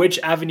like which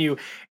avenue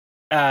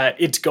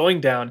it's going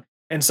down.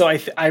 And so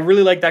I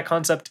really like that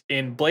concept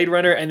in Blade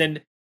Runner. And then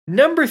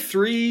number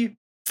 3,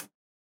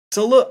 it's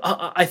a little,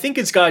 I think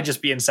it's gotta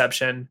just be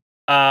Inception.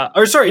 Not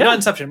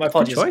Inception. My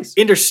apologies.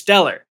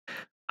 Interstellar.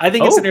 I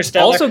think it's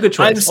Interstellar. Also good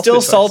choice. I'm still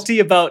salty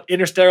about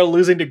Interstellar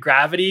losing to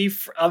Gravity.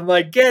 I'm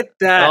like, get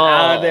that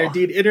out of there,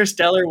 dude.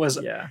 Interstellar was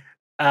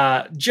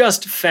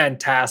just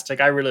fantastic.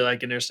 I really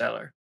like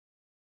Interstellar.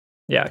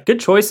 Yeah, good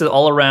choices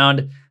all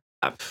around.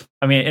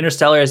 I mean,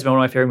 Interstellar has been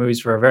one of my favorite movies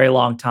for a very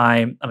long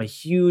time. I'm a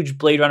huge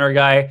Blade Runner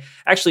guy.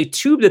 Actually,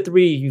 2 of the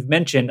 3 you've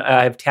mentioned,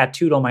 I've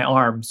tattooed on my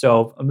arm.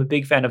 So I'm a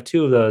big fan of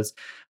 2 of those.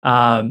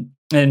 And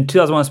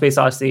 2001: Space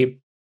Odyssey,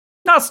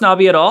 not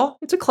snobby at all.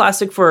 It's a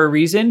classic for a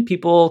reason.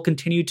 People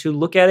continue to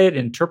look at it,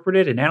 interpret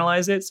it, and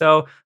analyze it.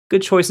 So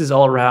good choices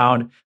all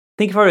around. I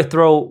think if I were to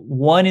throw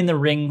one in the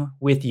ring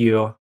with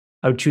you,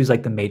 I would choose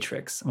like The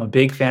Matrix. I'm a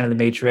big fan of The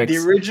Matrix. The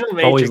original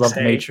Matrix. Always loved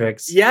The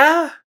Matrix.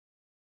 Yeah.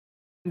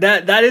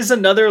 That is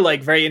another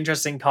like very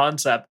interesting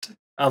concept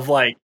of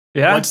like,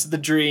 what's the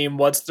dream?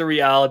 What's the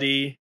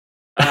reality?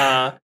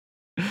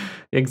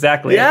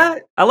 Exactly. Yeah.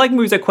 I like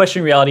movies that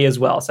question reality as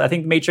well. So I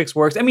think The Matrix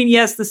works. I mean,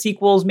 yes, the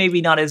sequels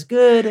maybe not as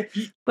good,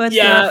 but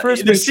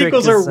first the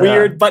sequels are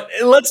weird. But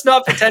let's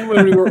not pretend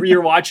when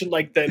you're watching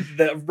like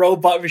the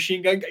robot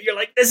machine gun, you're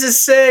like, this is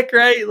sick,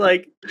 right?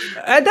 Like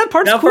that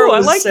part's cool. I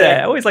like sick.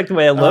 That. I always like the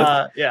way it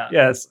looked. Yeah.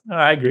 Yes.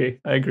 I agree.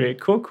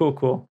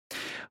 Cool.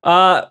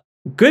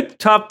 Good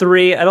top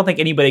 3. I don't think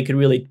anybody could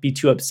really be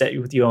too upset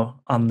with you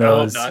on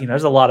those.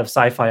 There's a lot of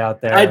sci-fi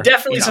out there. I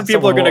definitely some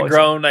people are going to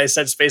groan. I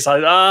said Space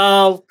Odyssey.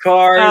 Oh,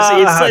 Cars.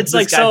 It's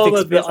like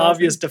so the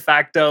obvious de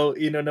facto,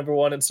 number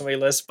 1 in so many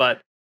lists.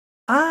 But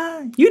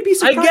you'd be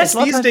surprised. I guess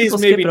these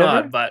days maybe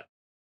not. But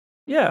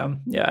yeah.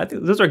 I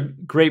think those are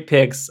great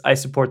picks. I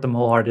support them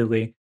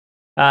wholeheartedly.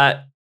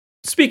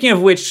 Speaking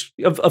of which,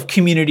 of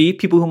community,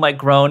 people who might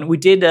groan, we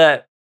did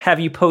have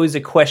you pose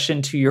a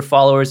question to your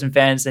followers and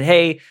fans. That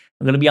hey,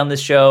 I'm going to be on this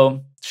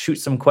show, shoot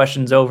some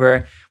questions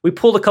over. We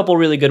pulled a couple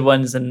really good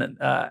ones, and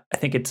I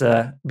think it's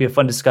be a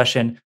fun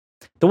discussion.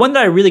 The one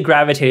that I really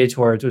gravitated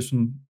towards was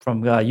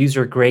from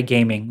user Gray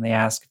Gaming. They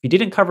asked, if you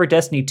didn't cover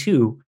Destiny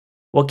 2,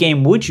 what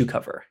game would you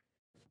cover?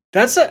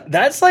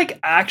 That's like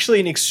actually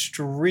an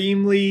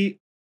extremely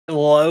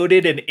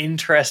loaded and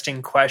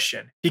interesting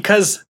question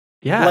because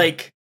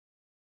like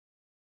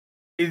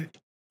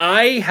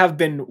I have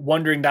been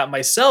wondering that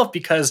myself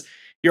because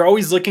you're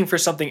always looking for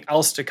something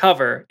else to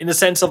cover in the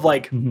sense of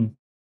like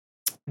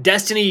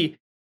Destiny,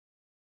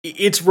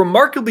 it's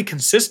remarkably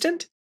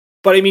consistent,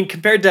 but I mean,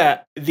 compared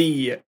to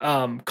the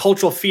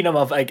cultural phenom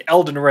of like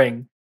Elden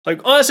Ring,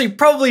 like honestly,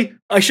 probably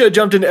I should have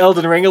jumped into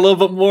Elden Ring a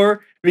little bit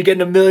more. Be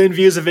getting 1 million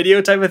views a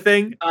video type of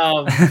thing.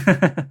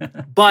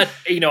 But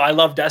I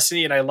love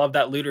Destiny and I love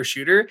that looter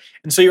shooter.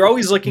 And so you're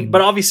always looking,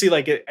 but obviously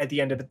like at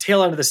the end of the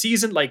tail end of the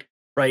season, like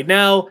right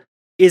now,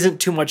 isn't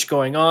too much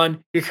going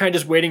on. You're kind of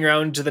just waiting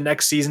around to the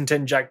next season to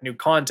inject new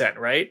content,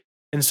 right?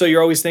 And so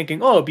you're always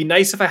thinking, oh, it'd be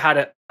nice if I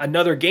had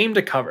another game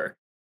to cover.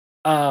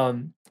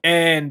 And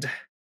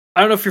I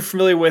don't know if you're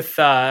familiar with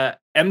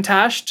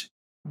MTashed,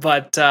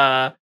 but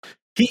I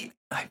feel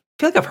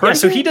like I've heard. Yeah,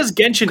 so he does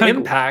Genshin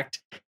Impact,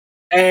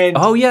 and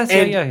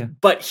yeah.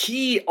 But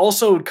he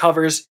also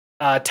covers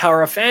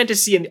Tower of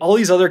Fantasy and all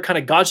these other kind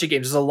of gacha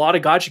games. There's a lot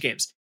of gacha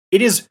games.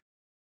 It is.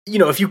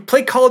 If you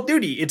play Call of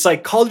Duty, it's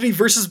like Call of Duty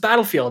versus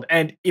Battlefield.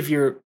 And if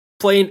you're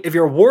a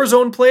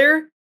Warzone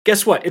player,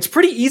 guess what? It's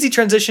pretty easy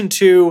transition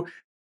to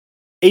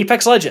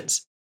Apex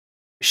Legends,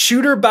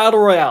 shooter battle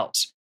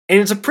royales. And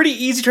it's a pretty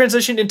easy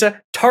transition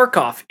into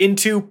Tarkov,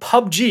 into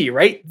PUBG,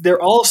 right? They're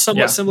all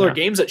somewhat similar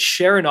games that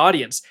share an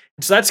audience.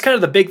 And so that's kind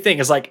of the big thing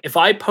is like, if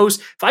I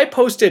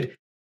posted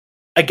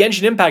a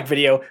Genshin Impact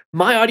video,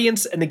 my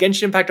audience and the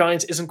Genshin Impact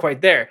audience isn't quite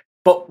there.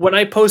 But when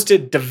I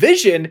posted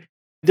Division,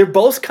 they're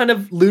both kind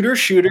of looter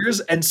shooters,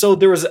 and so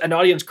there was an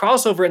audience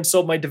crossover, and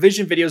so my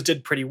Division videos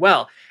did pretty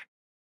well.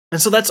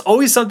 And so that's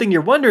always something you're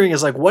wondering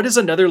is like, what is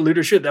another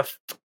looter shooter?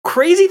 The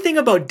crazy thing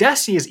about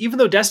Destiny is even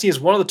though Destiny is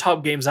one of the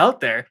top games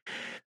out there,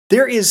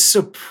 there is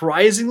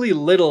surprisingly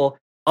little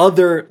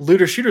other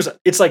looter shooters.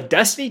 It's like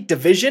Destiny,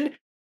 Division,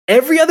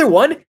 every other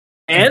one,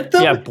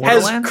 Anthem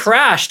has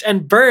crashed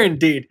and burned,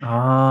 dude.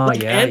 Oh,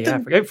 like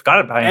Anthem, I forgot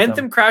about Anthem.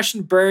 Anthem crashed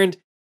and burned.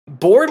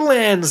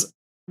 Borderlands...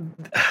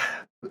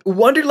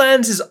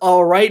 Wonderlands is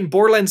all right, and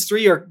Borderlands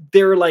 3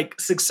 they're like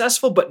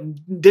successful, but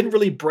didn't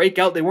really break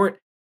out. They weren't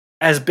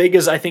as big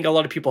as I think a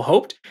lot of people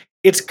hoped.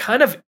 It's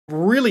kind of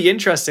really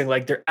interesting.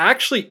 Like there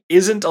actually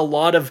isn't a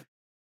lot of,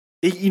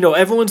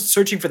 everyone's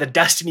searching for the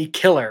Destiny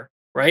killer,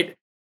 right?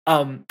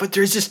 But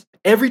there's just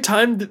every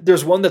time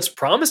there's one that's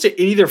promised, it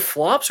either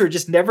flops or it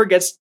just never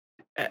gets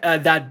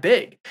that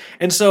big.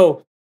 And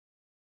so,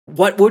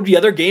 what would the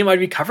other game I'd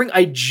be covering?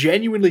 I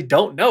genuinely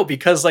don't know,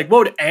 because like,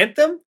 what would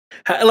Anthem?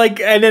 Like,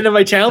 and then on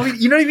my channel,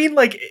 you know what I mean?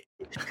 Like,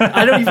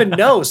 I don't even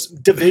know.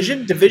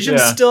 Division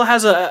still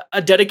has a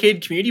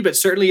dedicated community, but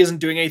certainly isn't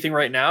doing anything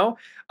right now.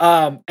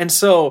 And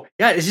so,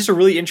 yeah, it's just a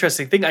really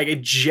interesting thing. I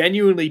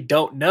genuinely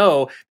don't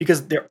know,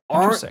 because there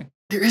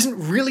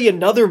isn't really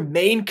another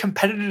main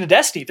competitor to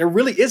Destiny. There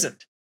really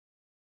isn't.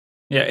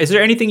 Yeah. Is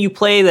there anything you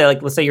play that,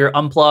 like, let's say you're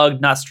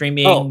unplugged, not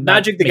streaming? Oh,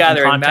 Magic the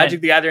Gathering.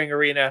 Magic the Gathering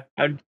Arena.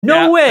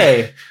 No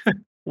way.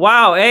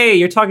 Wow. Hey,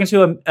 you're talking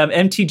to an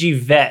MTG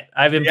vet.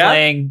 I've been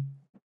playing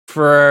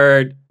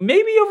for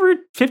maybe over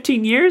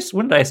 15 years.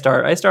 When did I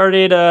start? I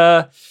started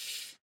around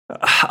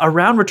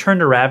Return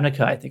to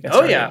Ravnica, I think I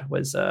started.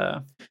 Was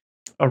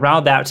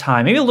around that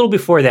time. Maybe a little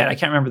before that. I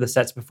can't remember the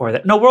sets before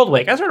that. No,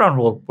 Worldwake. I started on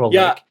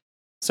Worldwake.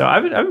 So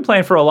I've been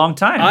playing for a long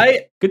time.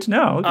 Good to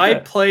know. I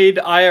played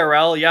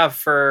IRL,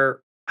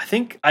 for, I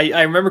think,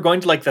 I remember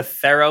going to like the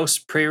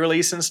Theros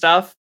pre-release and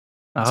stuff.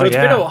 So it's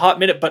been a hot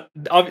minute, but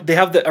they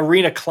have the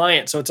Arena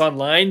client, so it's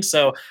online.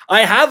 So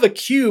I have a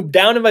cube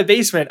down in my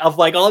basement of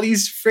like all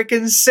these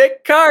freaking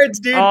sick cards,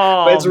 dude.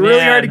 But it's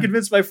really hard to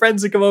convince my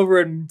friends to come over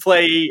and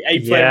play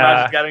Magic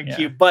the Gathering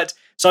cube. But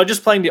so I'm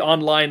just playing the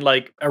online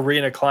like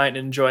Arena client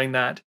and enjoying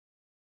that.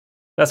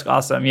 That's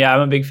awesome. Yeah,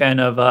 I'm a big fan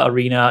of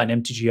Arena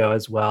and MTGO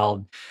as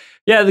well.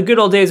 Yeah, the good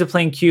old days of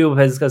playing Cube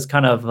has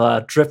kind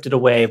of drifted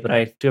away, but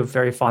I do have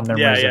very fond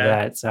memories of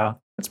that. So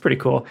that's pretty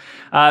cool.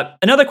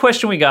 Another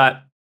question we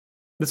got.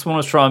 This one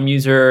was from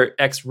user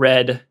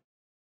XRed.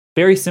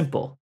 Very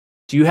simple.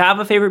 Do you have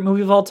a favorite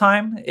movie of all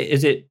time?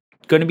 Is it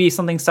going to be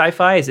something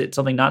sci-fi? Is it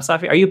something not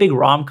sci-fi? Are you a big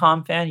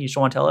rom-com fan? You just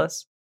want to tell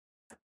us?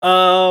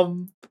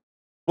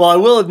 Well, I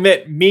will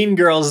admit, Mean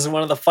Girls is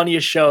one of the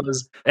funniest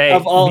shows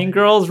of all. Mean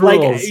Girls rules.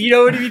 Like, you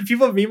know what I mean?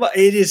 People meme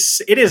it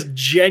is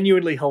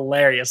genuinely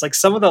hilarious. Like,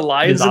 some of the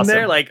lines in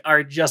there like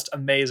are just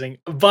amazing.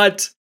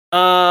 But it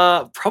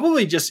would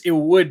probably just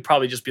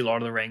be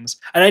Lord of the Rings,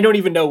 and I don't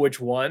even know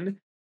which one.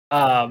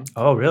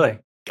 Oh, really?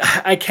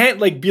 I can't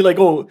like be like,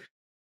 with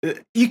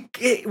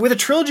a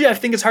trilogy, I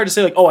think it's hard to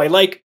say like, oh, I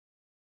like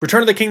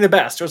Return of the King the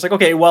best. Or it's like,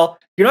 okay, well,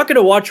 you're not going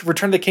to watch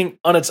Return of the King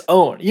on its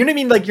own. You know what I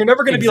mean? Like, you're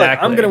never going to be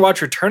like, I'm going to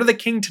watch Return of the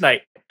King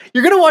tonight.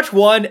 You're going to watch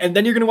 1, and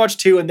then you're going to watch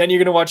 2, and then you're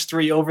going to watch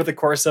 3 over the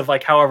course of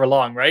like however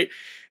long, right?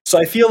 So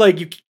I feel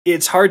like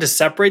it's hard to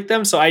separate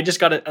them. So I just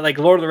got to, like,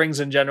 Lord of the Rings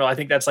in general, I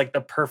think that's like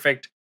the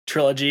perfect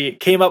trilogy.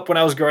 It came up when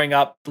I was growing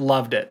up,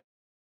 loved it.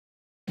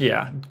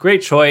 Yeah,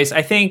 great choice.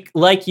 I think,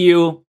 like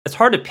you, it's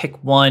hard to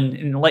pick one.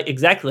 And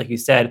exactly like you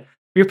said, if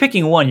you're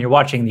picking one, you're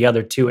watching the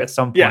other two at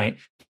some point.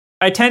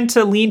 I tend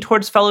to lean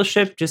towards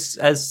Fellowship just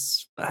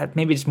as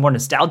maybe just more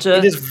nostalgia.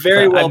 It is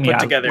very well put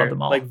together.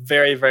 Like,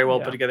 very, very well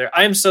put together.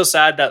 I am so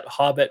sad that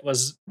Hobbit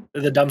was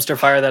the dumpster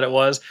fire that it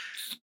was.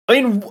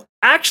 I mean,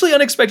 actually,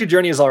 Unexpected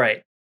Journey is all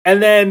right.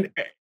 And then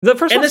the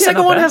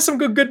second one has some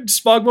good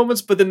Smog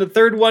moments, but then the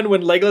third one,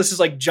 when Legolas is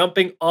like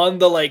jumping on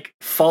the like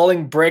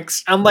falling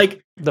bricks, I'm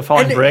like, the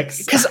falling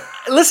bricks. Because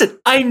listen,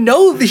 I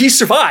know that he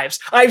survives.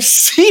 I've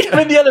seen him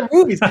in the other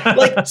movies.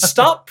 Like,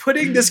 stop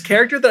putting this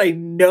character that I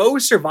know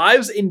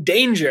survives in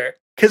danger,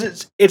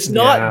 because it's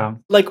not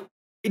like,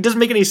 it doesn't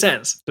make any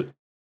sense.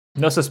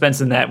 No suspense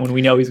in that when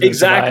we know he's going to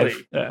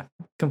survive. Yeah,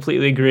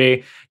 completely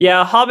agree.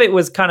 Yeah, Hobbit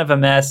was kind of a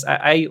mess.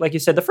 I like you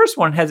said, the first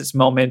one has its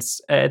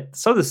moments.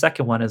 So the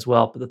second one as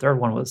well, but the third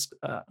one was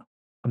a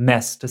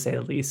mess, to say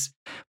the least.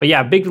 But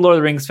yeah, big Lord of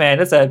the Rings fan.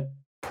 That's a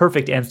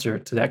perfect answer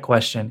to that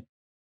question.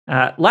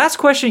 Last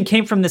question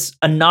came from this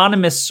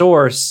anonymous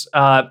source.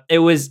 It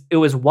was,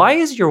 why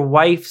is your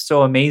wife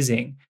so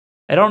amazing?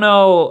 I don't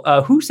know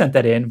who sent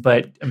that in,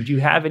 but do you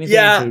have anything to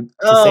say to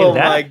that? Oh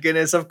my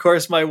goodness. Of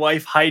course, my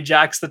wife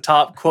hijacks the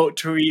top quote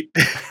tweet.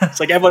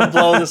 It's like, everyone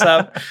blow this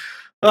up.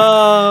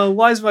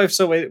 Why is my wife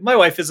so amazing? My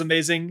wife is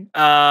amazing.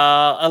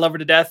 I love her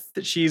to death.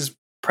 She's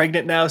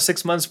pregnant now,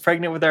 6 months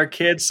pregnant with our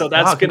kids. So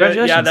that's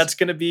that's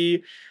gonna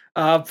be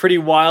pretty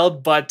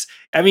wild. But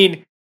I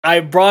mean,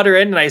 I brought her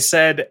in and I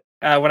said,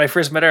 when I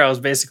first met her, I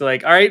was basically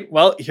like, all right,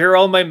 well, here are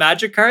all my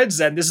Magic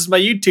cards, and this is my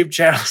YouTube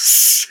channel.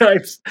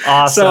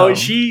 Awesome. So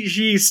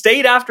she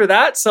stayed after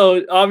that.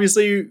 So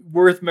obviously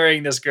worth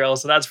marrying this girl.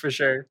 So that's for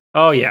sure.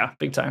 Oh yeah,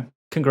 big time.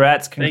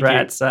 Congrats.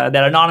 That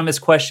anonymous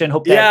question.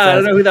 Hope that I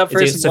don't know who that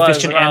person is a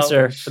sufficient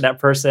answer for that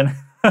person.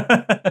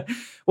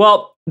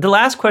 Well, the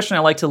last question I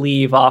like to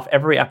leave off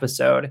every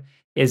episode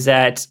is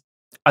that,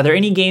 are there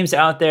any games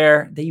out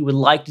there that you would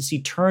like to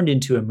see turned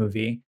into a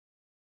movie?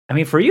 I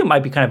mean, for you, it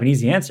might be kind of an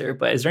easy answer,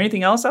 but is there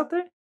anything else out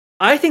there?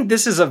 I think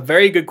this is a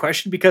very good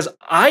question, because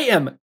I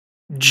am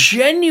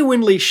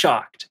genuinely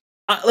shocked,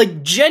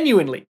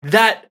 genuinely,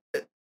 that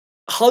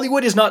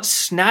Hollywood is not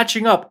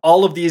snatching up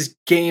all of these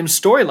game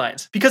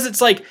storylines. Because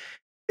it's like,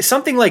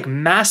 something like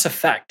Mass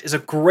Effect is a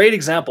great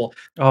example.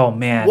 Oh,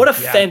 man. What a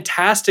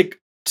fantastic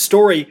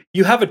story.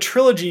 You have a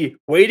trilogy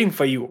waiting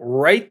for you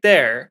right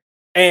there,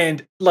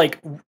 and like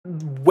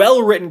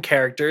well-written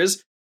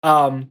characters.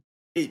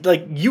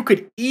 like you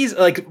could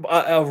easily like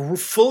a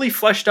fully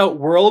fleshed out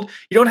world.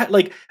 You don't have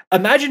like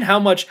imagine how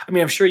much. I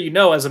mean, I'm sure you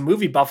know as a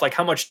movie buff, like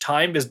how much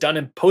time is done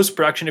in post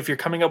production if you're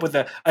coming up with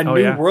a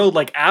new world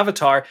like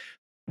Avatar.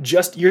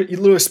 Just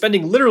you're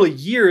spending literally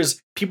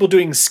years people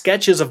doing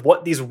sketches of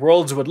what these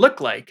worlds would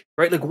look like,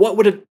 right? Like what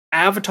would an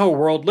Avatar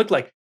world look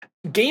like?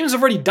 Games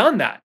have already done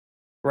that,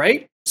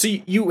 right? So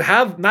you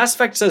have Mass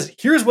Effect says,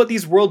 here's what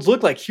these worlds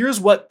look like. Here's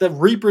what the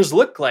Reapers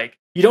look like.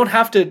 You don't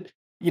have to,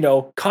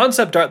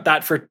 concept art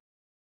that for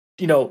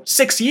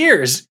 6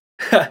 years.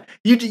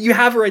 you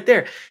have it right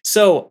there.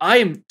 So I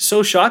am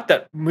so shocked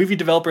that movie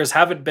developers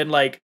haven't been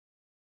like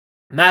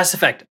Mass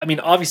Effect. I mean,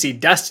 obviously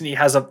Destiny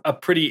has a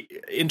pretty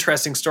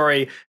interesting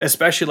story,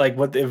 especially like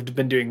what they've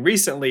been doing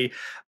recently.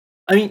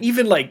 I mean,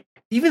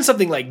 even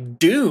something like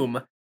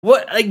Doom.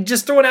 What, like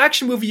just throw an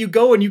action movie, you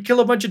go and you kill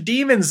a bunch of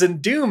demons in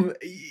Doom,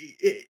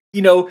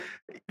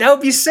 that would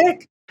be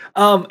sick.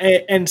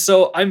 And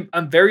so I'm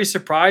very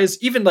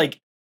surprised, even like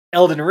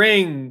Elden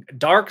Ring,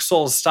 Dark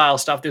Souls style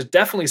stuff, there's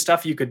definitely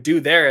stuff you could do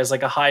there as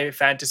like a high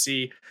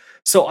fantasy.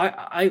 So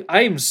I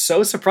am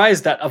so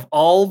surprised that of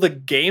all the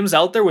games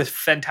out there with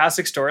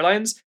fantastic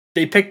storylines,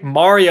 they picked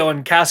Mario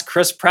and cast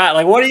Chris Pratt.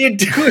 Like, what are you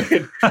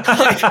doing?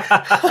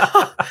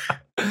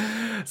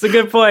 It's a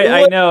good point.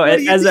 I know. What are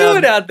you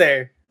doing out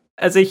there?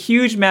 As a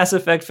huge Mass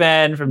Effect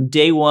fan from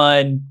day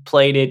one,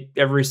 played it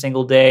every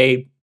single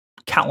day,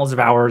 countless of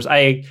hours.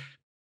 I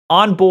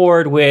on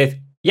board with,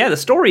 the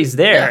story's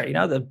there.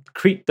 Yeah. The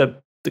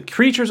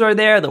creatures are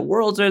there, the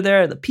worlds are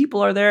there, the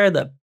people are there,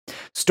 the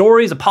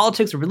stories, the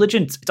politics, the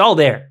religion, it's all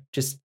there.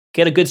 Just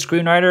get a good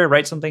screenwriter,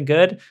 write something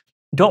good.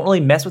 Don't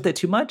really mess with it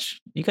too much.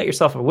 You got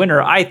yourself a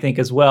winner, I think,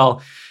 as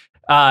well.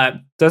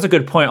 That's a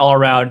good point all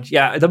around.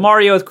 Yeah, the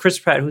Mario with Chris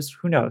Pratt,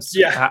 who knows?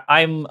 Yeah,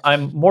 I'm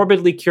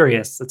morbidly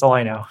curious. That's all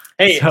I know.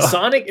 Hey, so.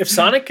 If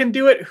Sonic can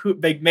do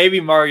it, maybe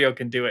Mario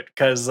can do it,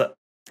 because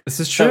this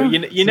is true. So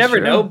you never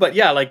know. But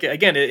yeah, like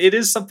again, it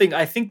is something.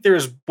 I think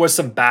was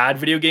some bad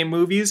video game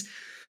movies,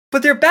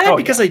 but they're bad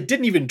because they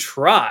didn't even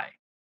try.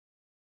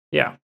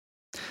 Yeah,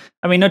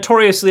 I mean,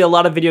 notoriously, a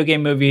lot of video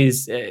game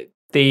movies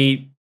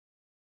they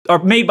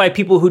are made by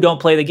people who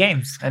don't play the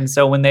games, and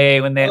so when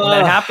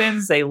that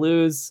happens, they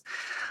lose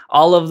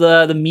all of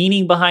the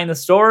meaning behind the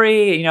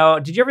story.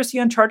 Did you ever see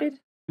Uncharted?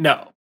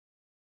 No.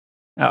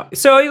 Oh,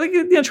 so like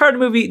the Uncharted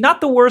movie, not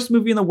the worst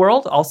movie in the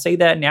world. I'll say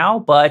that now,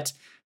 but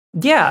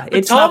yeah,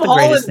 it's Tom not the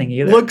Holland greatest thing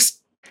either.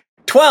 Looks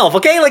 12,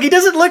 okay? Like he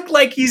doesn't look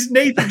like he's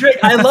Nathan Drake.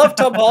 I love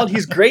Tom Holland.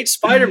 He's great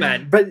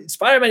Spider-Man, but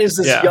Spider-Man is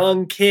this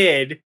young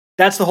kid.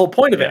 That's the whole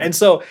point of it. And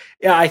so,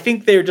 I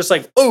think they're just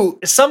like,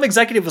 some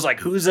executive was like,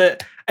 who's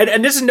it?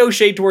 And this is no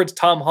shade towards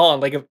Tom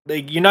Holland. Like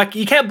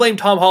you can't blame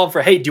Tom Holland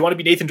for, hey, do you want to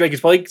be Nathan Drake?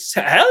 He's probably like,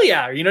 hell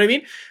yeah. You know what I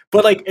mean?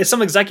 But like, if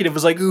some executive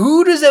was like,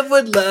 who does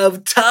everyone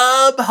love?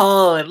 Tom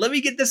Holland. Let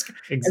me get this.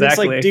 Exactly. And it's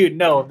like, dude,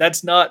 no,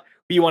 that's not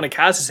who you want to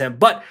cast as him.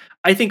 But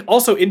I think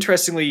also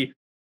interestingly,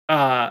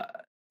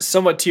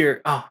 somewhat to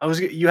your,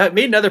 you had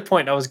made another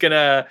point. I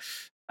forget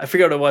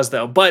what it was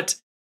though, but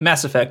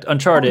Mass Effect,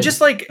 Uncharted.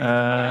 Just like,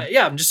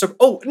 I'm just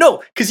so,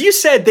 no, because you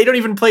said they don't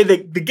even play the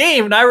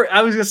game. And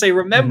I was going to say,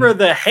 remember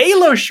the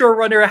Halo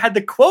showrunner had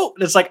the quote.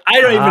 And it's like,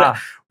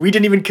 we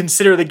didn't even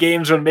consider the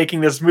games when making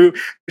this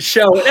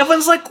show. And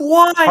everyone's like,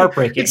 why?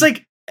 Heartbreaking. It's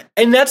like,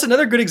 and that's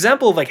another good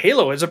example of like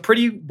Halo is a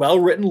pretty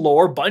well-written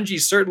lore.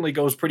 Bungie certainly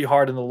goes pretty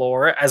hard in the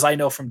lore, as I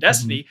know from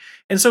Destiny.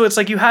 And so it's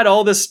like you had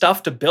all this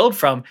stuff to build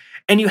from,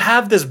 and you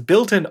have this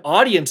built-in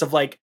audience of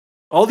like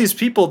all these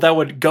people that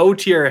would go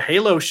to your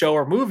Halo show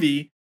or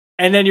movie.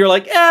 And then you're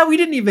like, we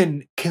didn't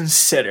even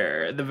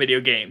consider the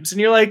video games.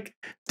 And you're like,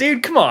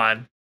 dude, come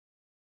on.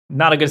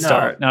 Not a good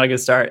start. Not a good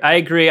start. I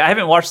agree. I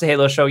haven't watched the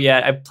Halo show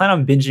yet. I plan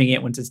on binging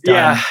it once it's done.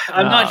 Yeah,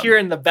 I'm not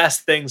hearing the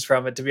best things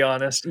from it, to be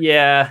honest.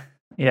 Yeah.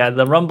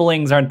 The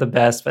rumblings aren't the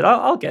best, but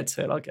I'll get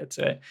to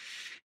it.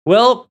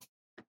 Well,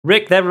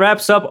 Rick, that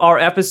wraps up our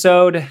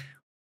episode.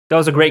 That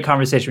was a great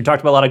conversation. We talked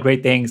about a lot of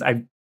great things.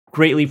 I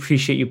greatly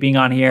appreciate you being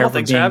on here.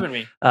 Thanks for having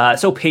me.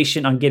 So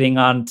patient on getting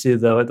onto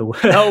the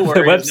no worries,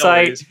 the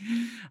website.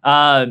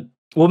 No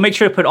we'll make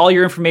sure to put all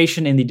your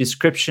information in the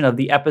description of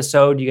the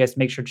episode. You guys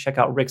make sure to check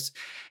out Rick's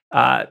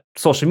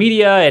social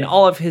media and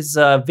all of his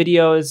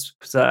videos.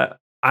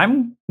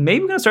 I'm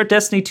maybe going to start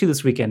Destiny 2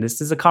 this weekend. This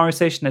is a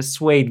conversation that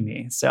swayed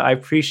me, so I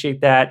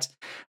appreciate that.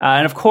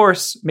 And of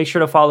course, make sure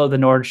to follow The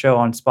Nord Show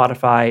on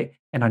Spotify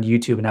and on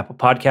YouTube and Apple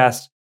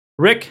Podcasts.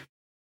 Rick,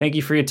 thank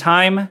you for your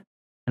time.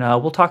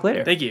 And we'll talk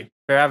later. Thank you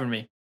for having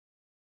me.